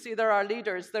 you can see they're our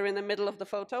leaders. They're in the middle of the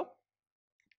photo,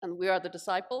 and we are the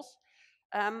disciples.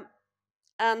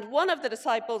 And one of the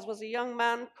disciples was a young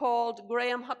man called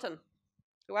Graham Hutton,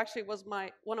 who actually was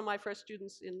one of my first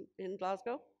students in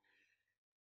Glasgow.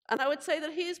 And I would say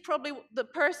that he is probably the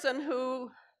person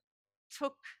who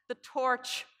took the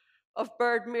torch of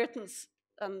Bird Mertens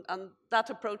and that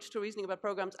approach to reasoning about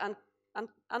programs and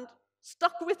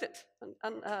stuck with it.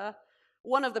 And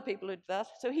one of the people who did that.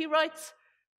 So he writes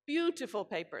beautiful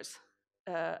papers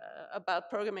about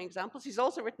programming examples. He's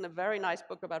also written a very nice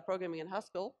book about programming in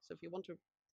Haskell. So if you want to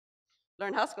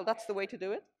learn Haskell, that's the way to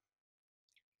do it.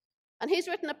 And he's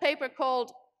written a paper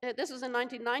called, this was in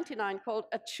 1999, called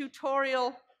A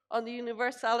Tutorial on the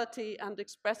Universality and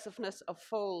Expressiveness of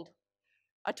Fold.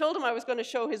 I told him I was going to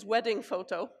show his wedding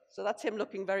photo, so that's him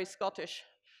looking very Scottish.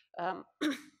 I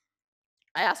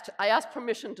asked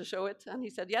permission to show it, and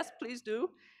he said, yes, please do.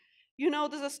 You know,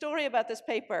 there's a story about this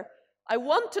paper. I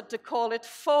wanted to call it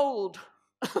Fold,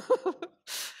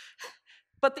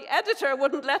 but the editor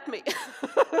wouldn't let me.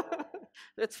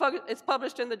 It's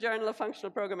published in the Journal of Functional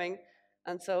Programming,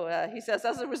 and so he says,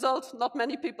 as a result, not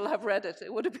many people have read it.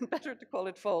 It would have been better to call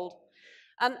it Fold.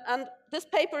 And this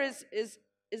paper is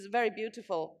very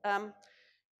beautiful.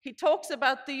 He talks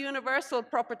about the universal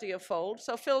property of fold.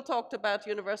 So Phil talked about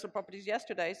universal properties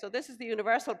yesterday. So this is the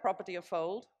universal property of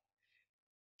fold.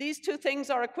 These two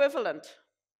things are equivalent.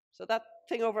 So that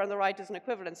thing over on the right is an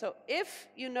equivalent. So if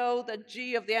you know that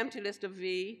G of the empty list of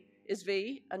V is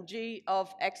V, and G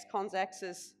of X cons X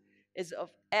is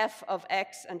of F of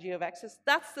X and G of X,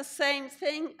 that's the same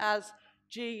thing as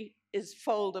G is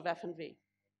fold of F and V.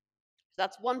 So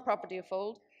that's one property of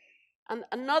fold. And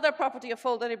another property of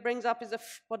fold that he brings up is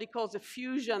what he calls a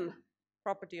fusion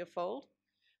property of fold.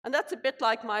 And that's a bit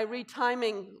like my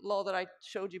retiming law that I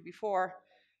showed you before.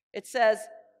 It says,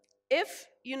 if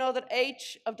you know that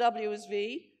H of W is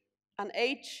V, and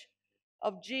H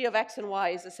of G of X and Y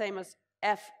is the same as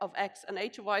F of X and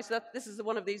H of Y, so this is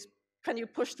one of these, can you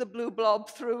push the blue blob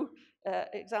through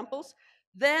examples,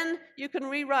 then you can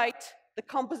rewrite the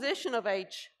composition of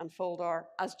H and fold R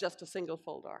as just a single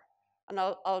fold R. And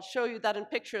I'll show you that in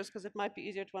pictures because it might be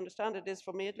easier to understand. It is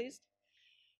for me at least.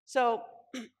 So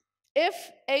if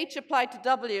H applied to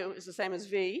W is the same as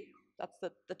V, that's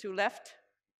the two left,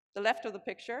 the left of the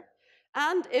picture,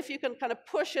 and if you can kind of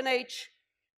push an H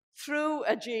through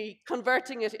a G,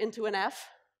 converting it into an F,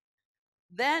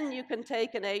 then you can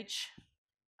take an H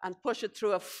and push it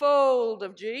through a fold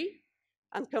of G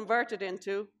and convert it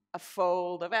into a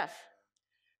fold of F.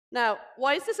 Now,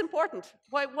 why is this important?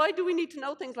 Why do we need to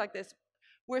know things like this?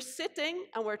 We're sitting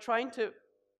and we're trying to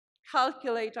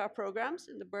calculate our programs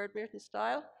in the Bird-Mertens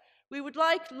style. We would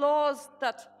like laws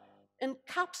that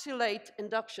encapsulate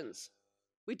inductions.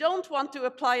 We don't want to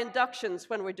apply inductions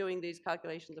when we're doing these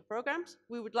calculations of programs.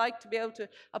 We would like to be able to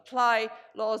apply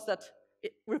laws that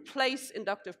replace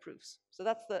inductive proofs. So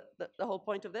that's the whole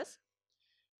point of this.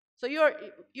 So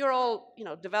you're all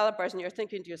developers, and you're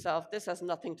thinking to yourself, this has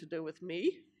nothing to do with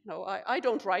me. No, I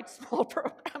don't write small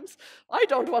programs. I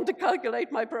don't want to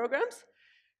calculate my programs.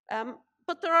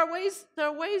 But there are ways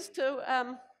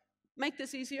to make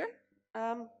this easier.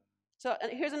 So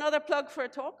here's another plug for a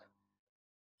talk.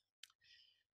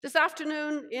 This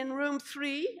afternoon in room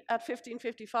 3 at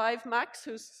 15:55, Max,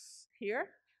 who's here,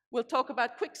 will talk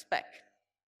about QuickSpec.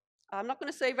 I'm not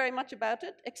going to say very much about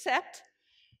it, except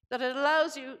that it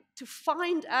allows you to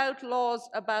find out laws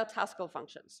about Haskell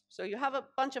functions. So you have a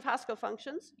bunch of Haskell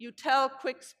functions. You tell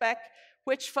QuickSpec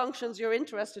which functions you're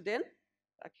interested in.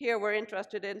 Like here, we're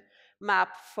interested in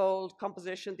map, fold,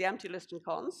 composition, the empty list, and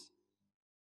cons.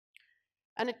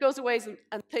 And it goes away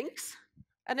and thinks,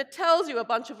 and it tells you a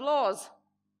bunch of laws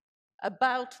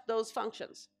about those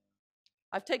functions.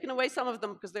 I've taken away some of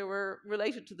them because they were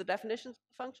related to the definitions of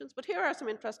the functions, but here are some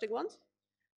interesting ones.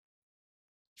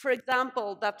 For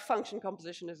example, that function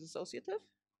composition is associative.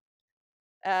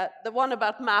 The one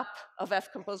about map of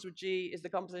F composed with G is the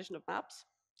composition of maps.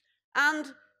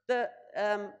 And the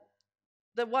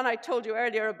one I told you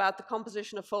earlier about the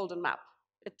composition of fold and map.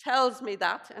 It tells me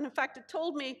that, and in fact, it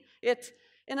told me it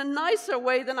in a nicer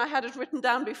way than I had it written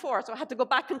down before, so I had to go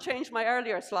back and change my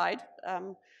earlier slide.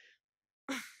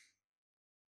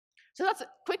 So that's it.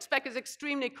 QuickSpec is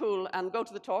extremely cool, and go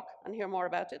to the talk and hear more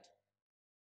about it.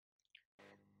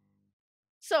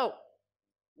 So,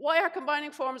 why are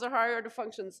combining forms or higher order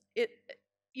functions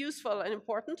useful and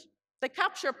important? They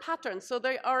capture patterns, so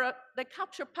they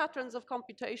capture patterns of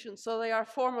computation, so they are a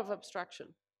form of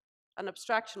abstraction. And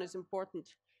abstraction is important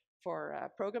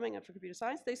for programming and for computer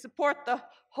science. They support the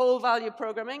whole value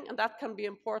programming, and that can be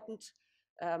important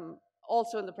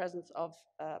also in the presence of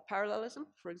parallelism,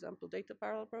 for example, data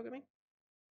parallel programming.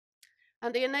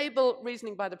 And they enable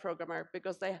reasoning by the programmer,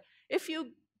 because if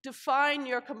you define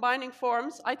your combining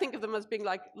forms, I think of them as being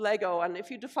like Lego, and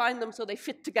if you define them so they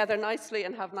fit together nicely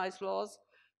and have nice laws,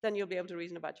 then you'll be able to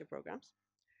reason about your programs.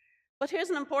 But here's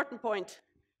an important point.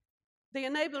 They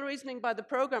enable reasoning by the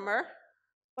programmer,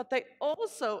 but they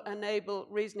also enable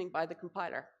reasoning by the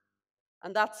compiler,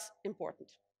 and that's important.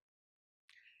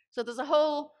 So there's a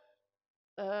whole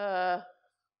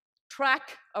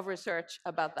track of research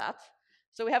about that.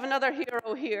 So we have another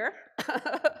hero here.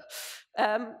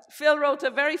 Phil wrote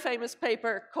a very famous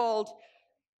paper called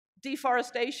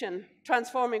Deforestation,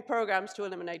 Transforming Programs to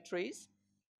Eliminate Trees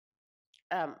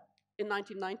in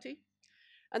 1990.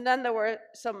 And then there were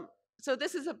some, so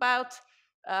this is about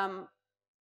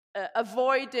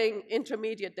avoiding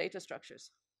intermediate data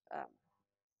structures.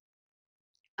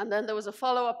 And then there was a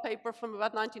follow-up paper from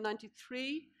about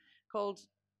 1993 called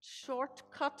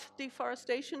Shortcut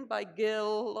Deforestation by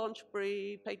Gill,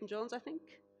 Launchbury, Peyton-Jones, I think.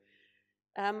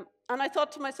 And I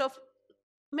thought to myself,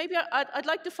 maybe I'd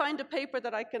like to find a paper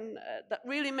that I can, that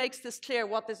really makes this clear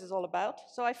what this is all about.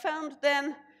 So I found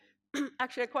then,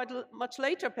 actually a quite much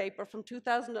later paper from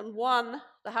 2001,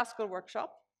 the Haskell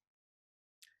workshop.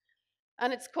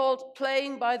 And it's called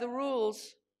Playing by the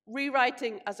Rules,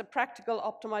 Rewriting as a Practical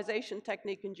Optimization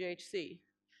Technique in GHC.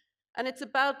 And it's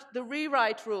about the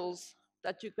rewrite rules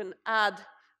that you can add,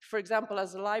 for example,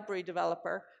 as a library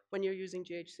developer when you're using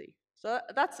GHC. So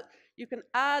you can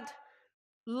add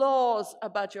laws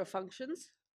about your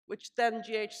functions, which then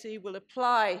GHC will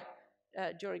apply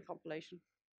during compilation.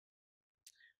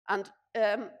 And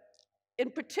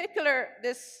in particular,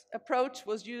 this approach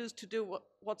was used to do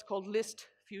what's called list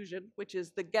fusion, which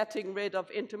is the getting rid of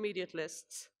intermediate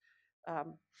lists.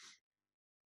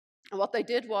 And what they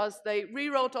did was they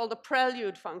rewrote all the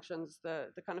prelude functions,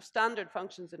 the kind of standard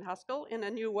functions in Haskell, in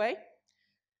a new way.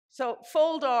 So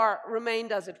fold-R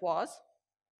remained as it was,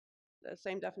 the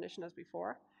same definition as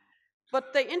before.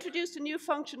 But they introduced a new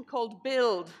function called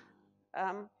build.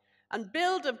 And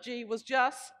build of G was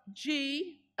just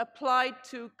G applied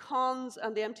to cons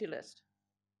and the empty list.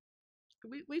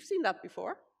 We've seen that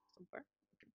before somewhere.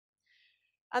 Okay.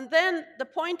 And then the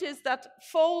point is that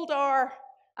fold-R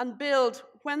and build,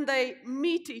 when they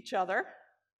meet each other,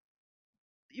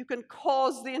 you can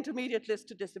cause the intermediate list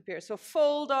to disappear. So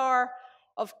fold-R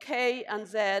of K and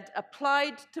Z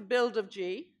applied to build of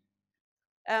G.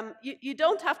 You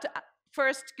don't have to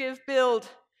first give build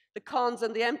the cons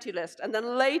and the empty list, and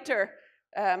then later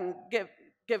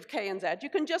give K and Z. You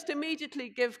can just immediately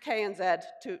give K and Z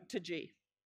to G.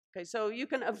 Okay, so you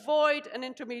can avoid an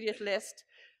intermediate list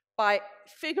by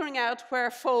figuring out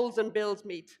where folds and builds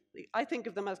meet. I think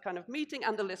of them as kind of meeting,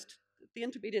 and the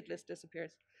intermediate list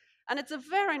disappears. And it's a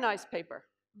very nice paper,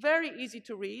 very easy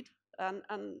to read,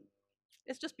 and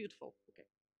it's just beautiful.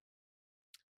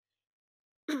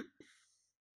 Okay.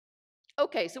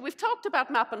 Okay, so we've talked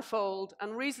about map and fold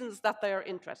and reasons that they are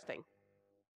interesting.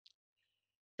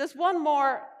 There's one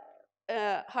more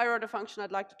higher order function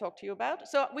I'd like to talk to you about.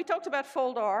 So we talked about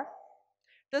fold R.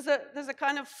 There's a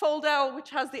kind of fold L which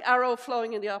has the arrow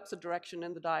flowing in the opposite direction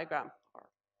in the diagram.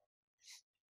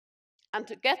 And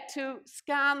to get to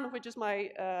scan, which is my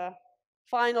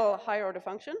final higher order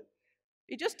function,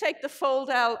 you just take the fold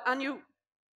L and you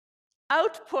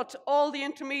output all the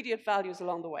intermediate values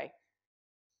along the way.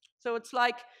 So it's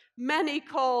like many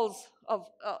calls of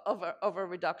a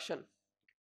reduction.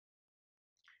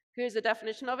 Here's a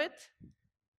definition of it.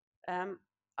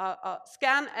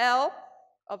 Scan L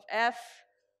of F,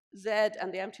 Z,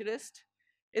 and the empty list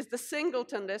is the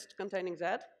singleton list containing Z.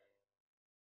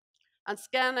 And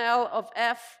scan L of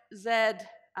F, Z,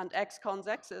 and X cons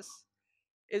X's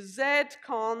is Z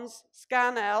cons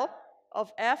scan L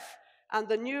of F, and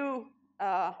the new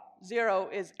 0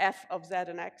 is F of Z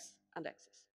and X and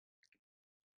X's.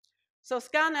 So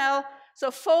scan L, so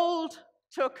fold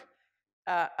took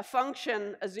a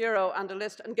function, a 0, and a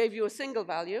list, and gave you a single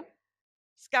value.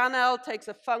 Scan L takes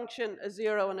a function, a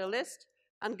 0, and a list,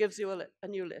 and gives you a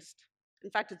new list.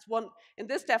 In fact, it's one, in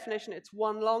this definition, it's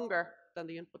one longer than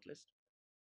the input list.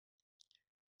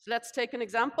 So let's take an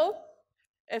example.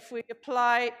 If we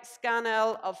apply scan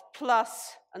L of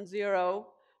plus and 0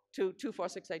 to 2, 4,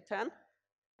 6, 8, 10,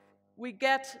 we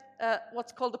get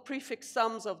what's called the prefix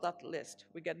sums of that list.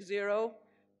 We get 0,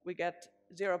 we get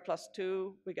 0 plus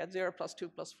 2, we get 0 plus 2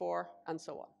 plus 4, and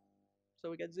so on. So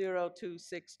we get 0, 2,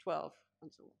 6, 12,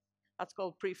 and so on. That's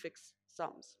called prefix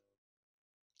sums.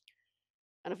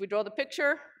 And if we draw the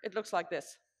picture, it looks like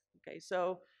this. Okay,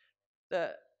 so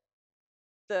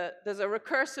there's a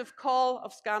recursive call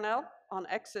of scanl on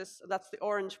X's, that's the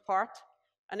orange part,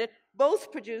 and it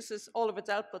both produces all of its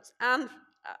outputs and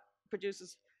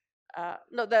produces,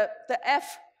 the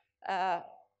F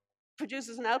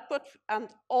produces an output and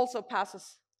also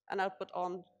passes an output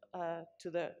on to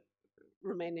the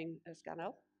remaining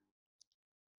scanl.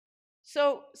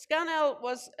 So scanl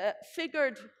was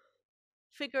figured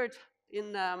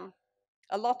in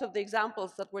a lot of the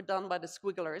examples that were done by the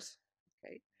squigglers.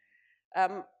 Okay.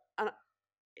 And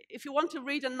if you want to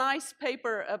read a nice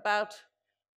paper about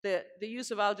the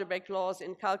use of algebraic laws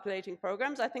in calculating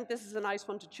programs, I think this is a nice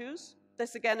one to choose.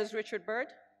 This again is Richard Bird,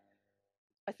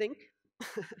 I think.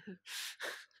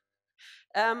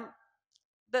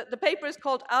 The paper is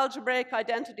called Algebraic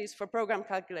Identities for Program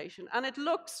Calculation, and it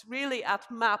looks really at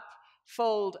map,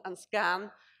 fold, and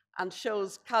scan, and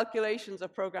shows calculations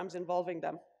of programs involving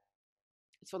them.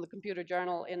 It's from the Computer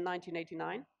Journal in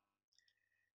 1989.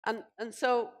 And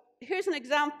so here's an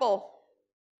example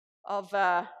of,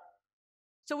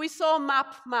 so we saw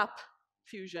map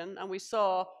fusion, and we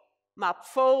saw map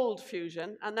fold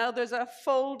fusion, and now there's a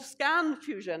fold scan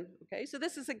fusion. Okay, so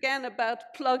this is again about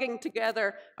plugging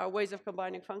together our ways of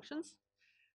combining functions.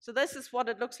 So this is what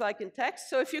it looks like in text.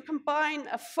 So if you combine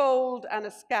a fold and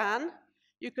a scan,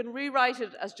 you can rewrite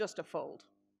it as just a fold.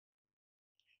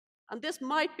 And this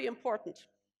might be important.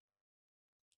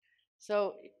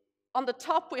 So on the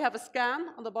top we have a scan,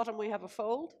 on the bottom we have a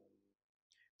fold.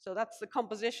 So that's the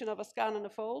composition of a scan and a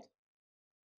fold.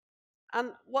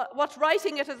 And what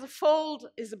writing it as a fold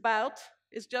is about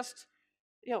is just,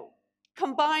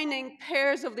 combining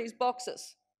pairs of these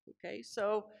boxes. Okay,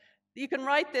 so you can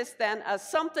write this then as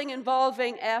something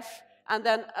involving F and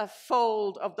then a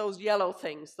fold of those yellow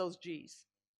things, those G's.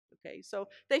 Okay, so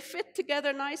they fit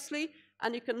together nicely,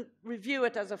 and you can review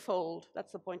it as a fold.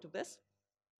 That's the point of this.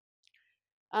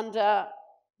 And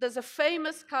there's a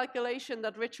famous calculation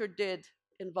that Richard did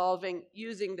involving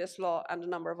using this law and a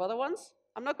number of other ones.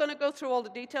 I'm not going to go through all the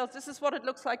details. This is what it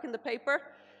looks like in the paper.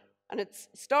 And it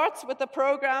starts with a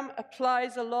program,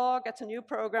 applies a law, gets a new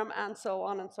program, and so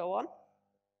on and so on.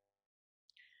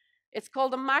 It's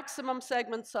called a maximum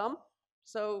segment sum.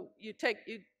 So you take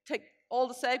all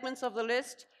the segments of the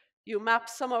list, you map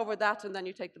sum over that, and then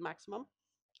you take the maximum.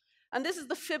 And this is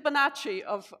the Fibonacci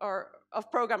of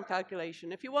program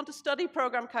calculation. If you want to study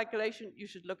program calculation, you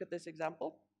should look at this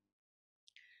example.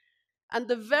 And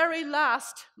the very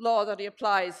last law that he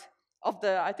applies of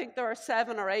the, I think there are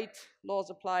 7 or 8 laws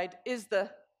applied, is the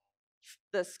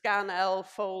scan-L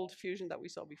fold fusion that we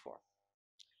saw before.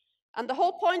 And the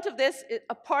whole point of this,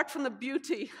 apart from the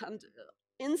beauty and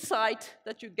insight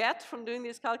that you get from doing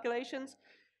these calculations,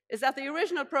 is that the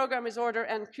original program is order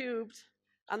n cubed,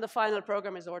 and the final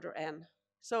program is order n.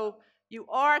 So you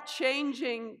are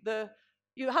changing the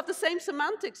You have the same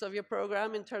semantics of your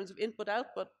program in terms of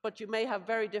input-output, but you may have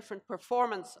very different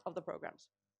performance of the programs.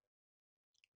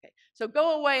 Okay. So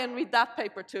go away and read that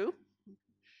paper too.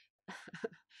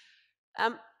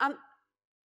 And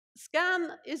scan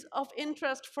is of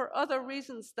interest for other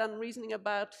reasons than reasoning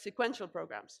about sequential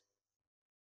programs.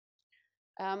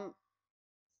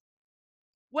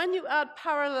 When you add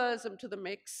parallelism to the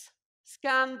mix,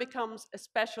 scan becomes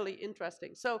especially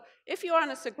interesting. So if you are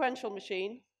on a sequential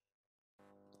machine,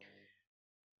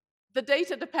 the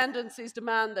data dependencies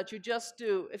demand that you just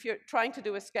do, if you're trying to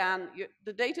do a scan,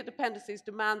 the data dependencies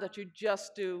demand that you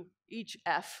just do each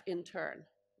F in turn.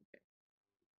 Okay.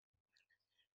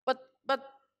 But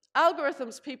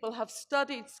algorithms people have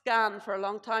studied scan for a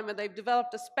long time, and they've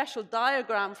developed a special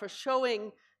diagram for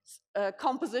showing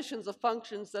compositions of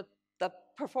functions that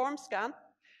perform scan.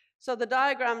 So the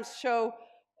diagrams show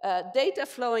data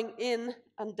flowing in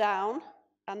and down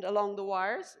and along the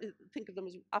wires. Think of them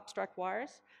as abstract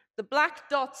wires. The black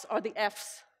dots are the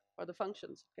Fs, or the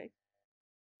functions, okay?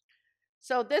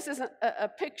 So this is a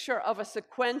picture of a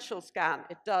sequential scan.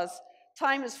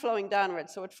 Time is flowing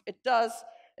downwards, so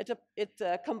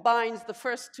it combines the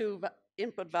first two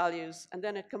input values, and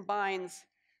then it combines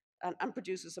and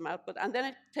produces some output, and then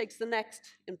it takes the next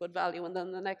input value, and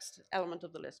then the next element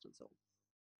of the list, and so on.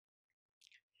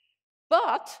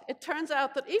 But it turns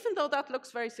out that even though that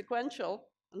looks very sequential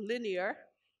and linear,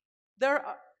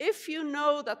 if you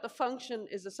know that the function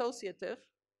is associative,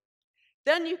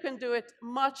 then you can do it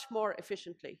much more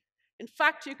efficiently. In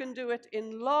fact, you can do it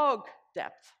in log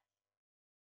depth.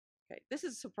 Okay, this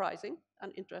is surprising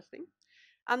and interesting.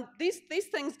 And these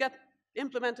things get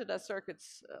implemented as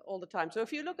circuits all the time. So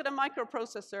if you look at a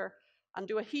microprocessor and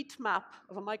do a heat map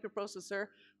of a microprocessor,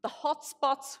 the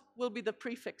hotspots will be the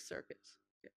prefix circuits.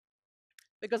 Okay.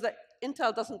 Because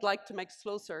Intel doesn't like to make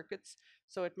slow circuits,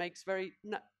 so it makes very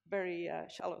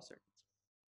shallow circuits.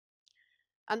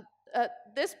 And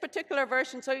this particular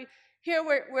version, so here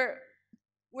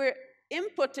we're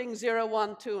inputting 0,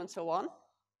 1, 2, and so on.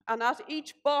 And at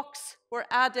each box, we're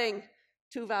adding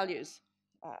two values.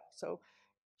 So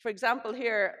for example,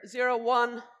 here, 0,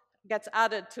 1 gets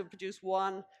added to produce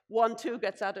 1, 1, 2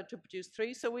 gets added to produce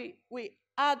 3. So we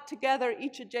add together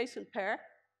each adjacent pair.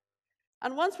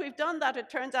 And once we've done that,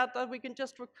 it turns out that we can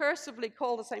just recursively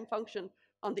call the same function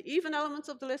on the even elements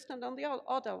of the list and on the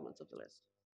odd elements of the list.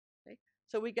 Okay?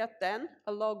 So we get then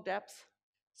a log depth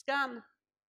scan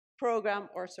program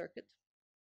or circuit.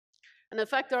 And in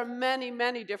fact, there are many,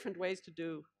 many different ways to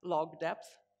do log depth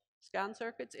scan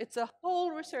circuits. It's a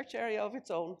whole research area of its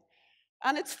own,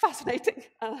 and it's fascinating.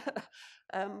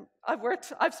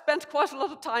 I've spent quite a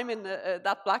lot of time in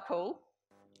that black hole.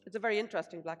 It's a very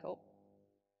interesting black hole.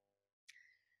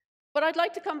 But I'd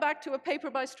like to come back to a paper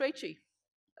by Strachey.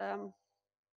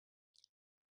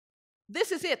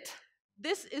 This is it.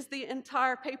 This is the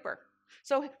entire paper.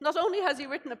 So not only has he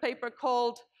written a paper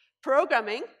called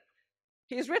Programming,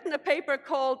 he's written a paper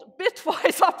called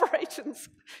Bitwise Operations.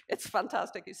 It's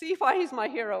fantastic. You see why he's my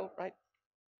hero, right?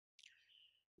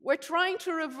 We're trying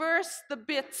to reverse the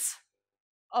bits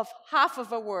of half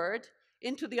of a word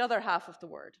into the other half of the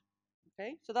word.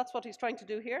 Okay, so that's what he's trying to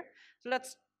do here. So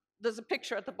there's a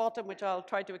picture at the bottom which I'll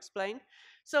try to explain.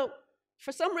 So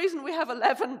for some reason we have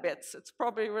 11 bits. It's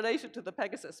probably related to the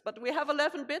Pegasus, but we have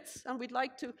 11 bits and we'd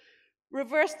like to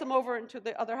reverse them over into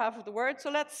the other half of the word. So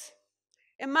let's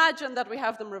imagine that we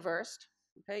have them reversed,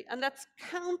 okay? And let's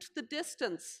count the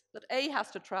distance that A has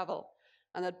to travel,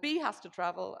 and that B has to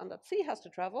travel, and that C has to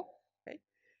travel, okay?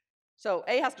 So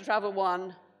A has to travel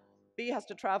 1, B has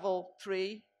to travel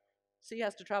 3, C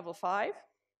has to travel 5.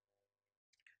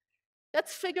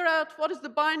 Let's figure out what is the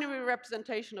binary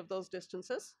representation of those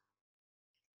distances.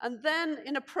 And then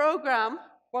in a program,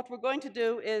 what we're going to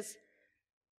do is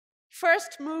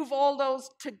first move all those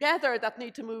together that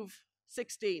need to move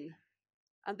 16.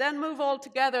 And then move all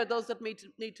together those that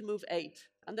need to move 8.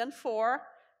 And then 4,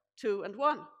 2, and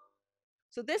 1.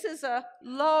 So this is a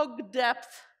log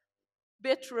depth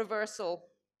bit reversal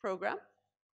program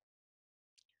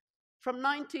from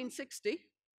 1960.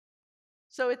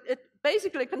 So it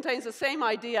basically contains the same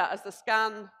idea as the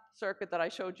scan circuit that I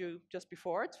showed you just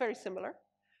before. It's very similar.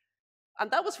 And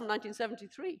that was from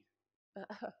 1973.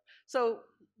 So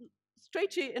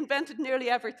Strachey invented nearly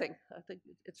everything, I think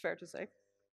it's fair to say.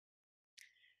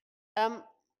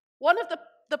 One of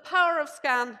the power of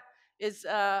scan is,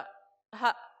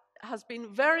 has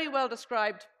been very well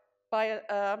described by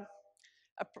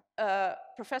a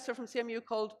professor from CMU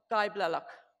called Guy Blalock.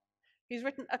 He's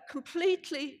written a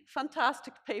completely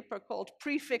fantastic paper called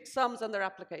Prefix Sums and Their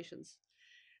Applications.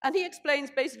 And he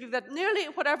explains basically that nearly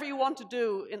whatever you want to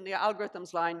do in the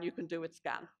algorithms line, you can do with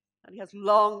scan. And he has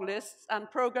long lists and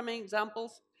programming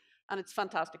examples, and it's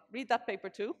fantastic. Read that paper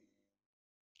too.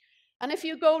 And if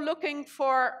you go looking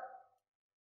for,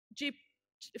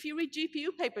 if you read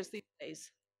GPU papers these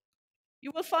days,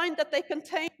 you will find that they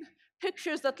contain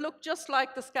pictures that look just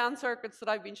like the scan circuits that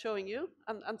I've been showing you.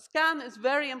 And scan is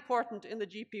very important in the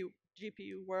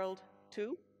GPU world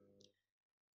too.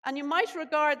 And you might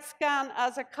regard scan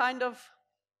as a kind of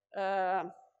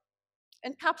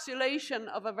encapsulation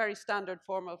of a very standard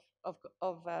form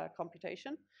of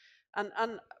computation.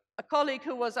 And a colleague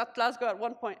who was at Glasgow at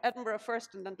one point, Edinburgh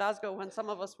first and then Glasgow when some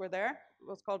of us were there,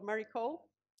 was called Murray Cole.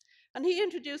 And he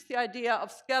introduced the idea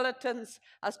of skeletons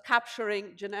as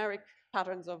capturing generic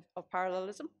patterns of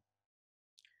parallelism.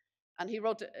 And he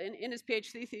wrote, in his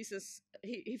PhD thesis,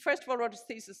 he first of all wrote his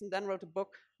thesis and then wrote a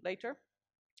book later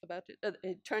about it.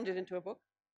 He turned it into a book.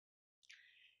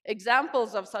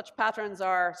 Examples of such patterns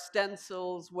are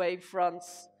stencils,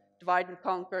 wavefronts, divide and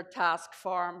conquer, task,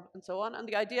 farm, and so on. And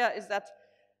the idea is that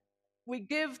we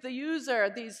give the user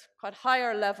these quite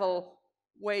higher level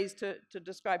ways to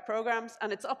describe programs,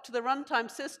 and it's up to the runtime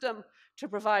system to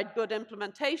provide good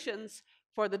implementations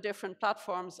for the different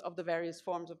platforms of the various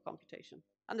forms of computation.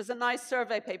 And there's a nice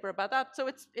survey paper about that. So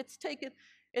it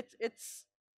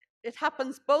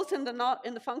happens both in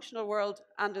the functional world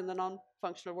and in the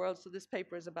non-functional world. So this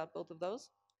paper is about both of those.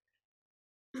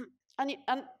 And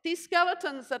these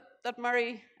skeletons that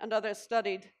Murray and others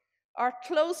studied are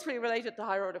closely related to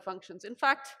higher order functions. In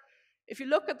fact, if you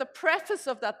look at the preface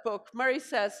of that book, Murray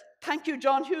says, "Thank you,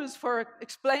 John Hughes, for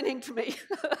explaining to me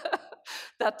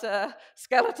that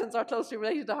skeletons are closely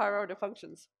related to higher order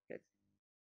functions." Okay.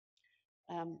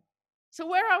 So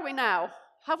where are we now?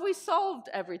 Have we solved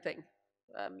everything?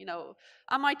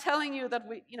 Am I telling you that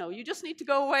you just need to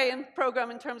go away and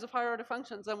program in terms of higher order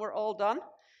functions and we're all done?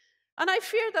 And I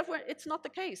fear that it's not the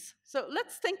case. So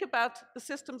let's think about the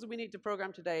systems we need to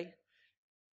program today.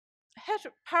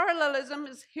 Parallelism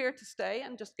is here to stay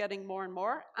and just getting more and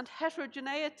more, and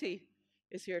heterogeneity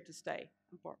is here to stay.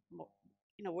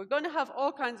 We're going to have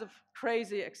all kinds of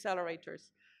crazy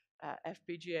accelerators,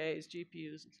 FPGAs,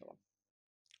 GPUs, and so on.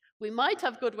 We might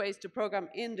have good ways to program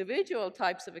individual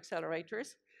types of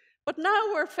accelerators, but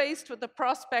now we're faced with the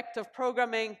prospect of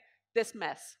programming this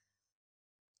mess.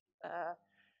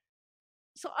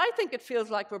 So I think it feels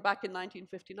like we're back in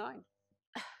 1959.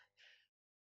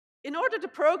 In order to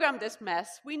program this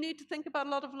mess, we need to think about a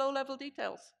lot of low-level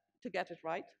details to get it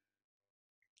right.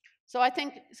 So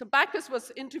Backus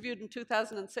was interviewed in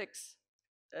 2006,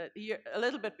 a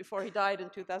little bit before he died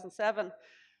in 2007,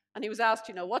 and he was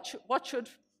asked, what should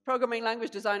programming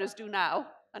language designers do now?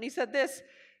 And he said this: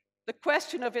 the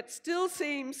question of it still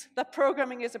seems that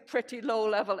programming is a pretty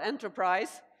low-level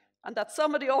enterprise, and that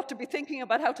somebody ought to be thinking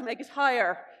about how to make it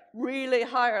higher, really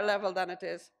higher level than it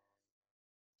is.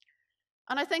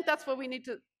 And I think that's what we need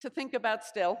to think about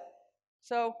still.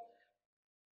 So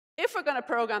if we're going to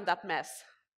program that mess,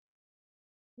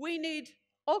 we need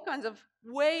all kinds of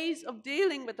ways of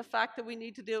dealing with the fact that we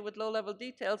need to deal with low-level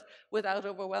details without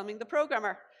overwhelming the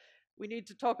programmer. We need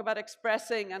to talk about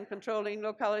expressing and controlling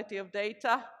locality of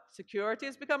data. Security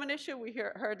has become an issue. We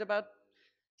heard about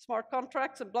smart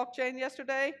contracts and blockchain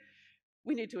yesterday.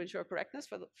 We need to ensure correctness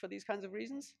for these kinds of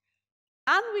reasons.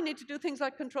 And we need to do things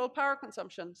like control power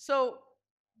consumption. So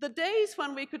the days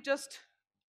when we could just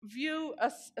view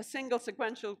a single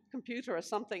sequential computer as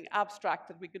something abstract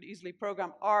that we could easily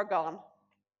program are gone.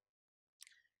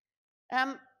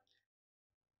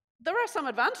 There are some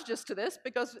advantages to this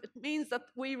because it means that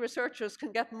we researchers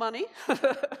can get money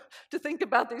to think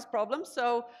about these problems.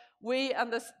 So we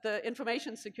and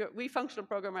we functional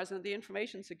programmers in the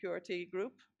information security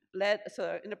group,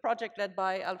 in a project led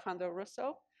by Alejandro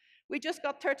Russo, we just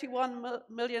got 31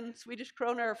 million Swedish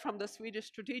kroner from the Swedish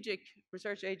Strategic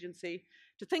Research Agency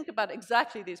to think about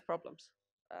exactly these problems.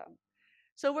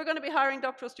 So we're going to be hiring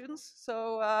doctoral students.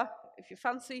 So if you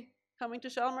fancy coming to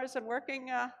Chalmers and working,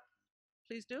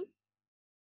 please do.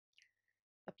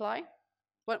 Apply,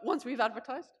 but once we've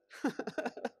advertised.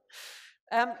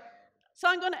 So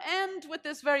I'm going to end with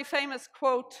this very famous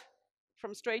quote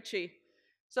from Strachey.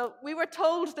 So we were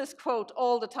told this quote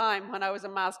all the time when I was a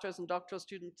master's and doctoral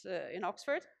student in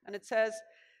Oxford, and it says,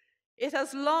 "It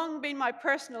has long been my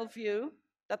personal view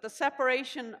that the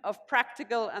separation of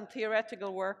practical and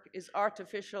theoretical work is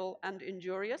artificial and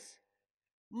injurious.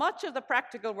 Much of the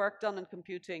practical work done in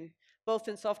computing, both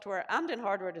in software and in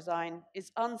hardware design,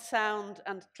 is unsound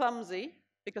and clumsy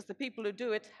because the people who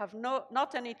do it have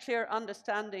not any clear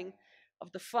understanding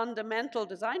of the fundamental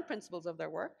design principles of their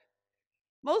work.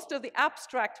 Most of the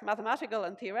abstract mathematical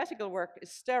and theoretical work is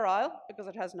sterile because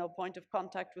it has no point of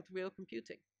contact with real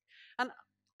computing." And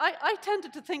I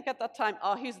tended to think at that time,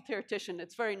 oh, he's a theoretician.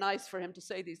 It's very nice for him to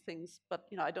say these things, but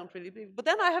I don't really believe. But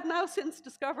then I have now since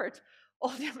discovered all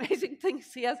the amazing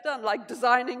things he has done, like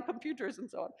designing computers and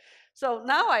so on. So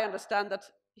now I understand that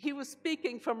he was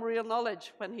speaking from real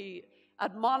knowledge when he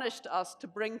admonished us to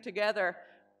bring together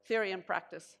theory and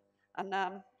practice. And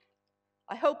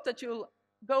I hope that you'll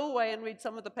go away and read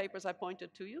some of the papers I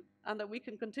pointed to you, and that we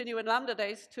can continue in Lambda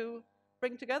Days to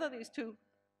bring together these two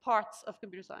parts of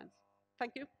computer science.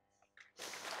 Thank you.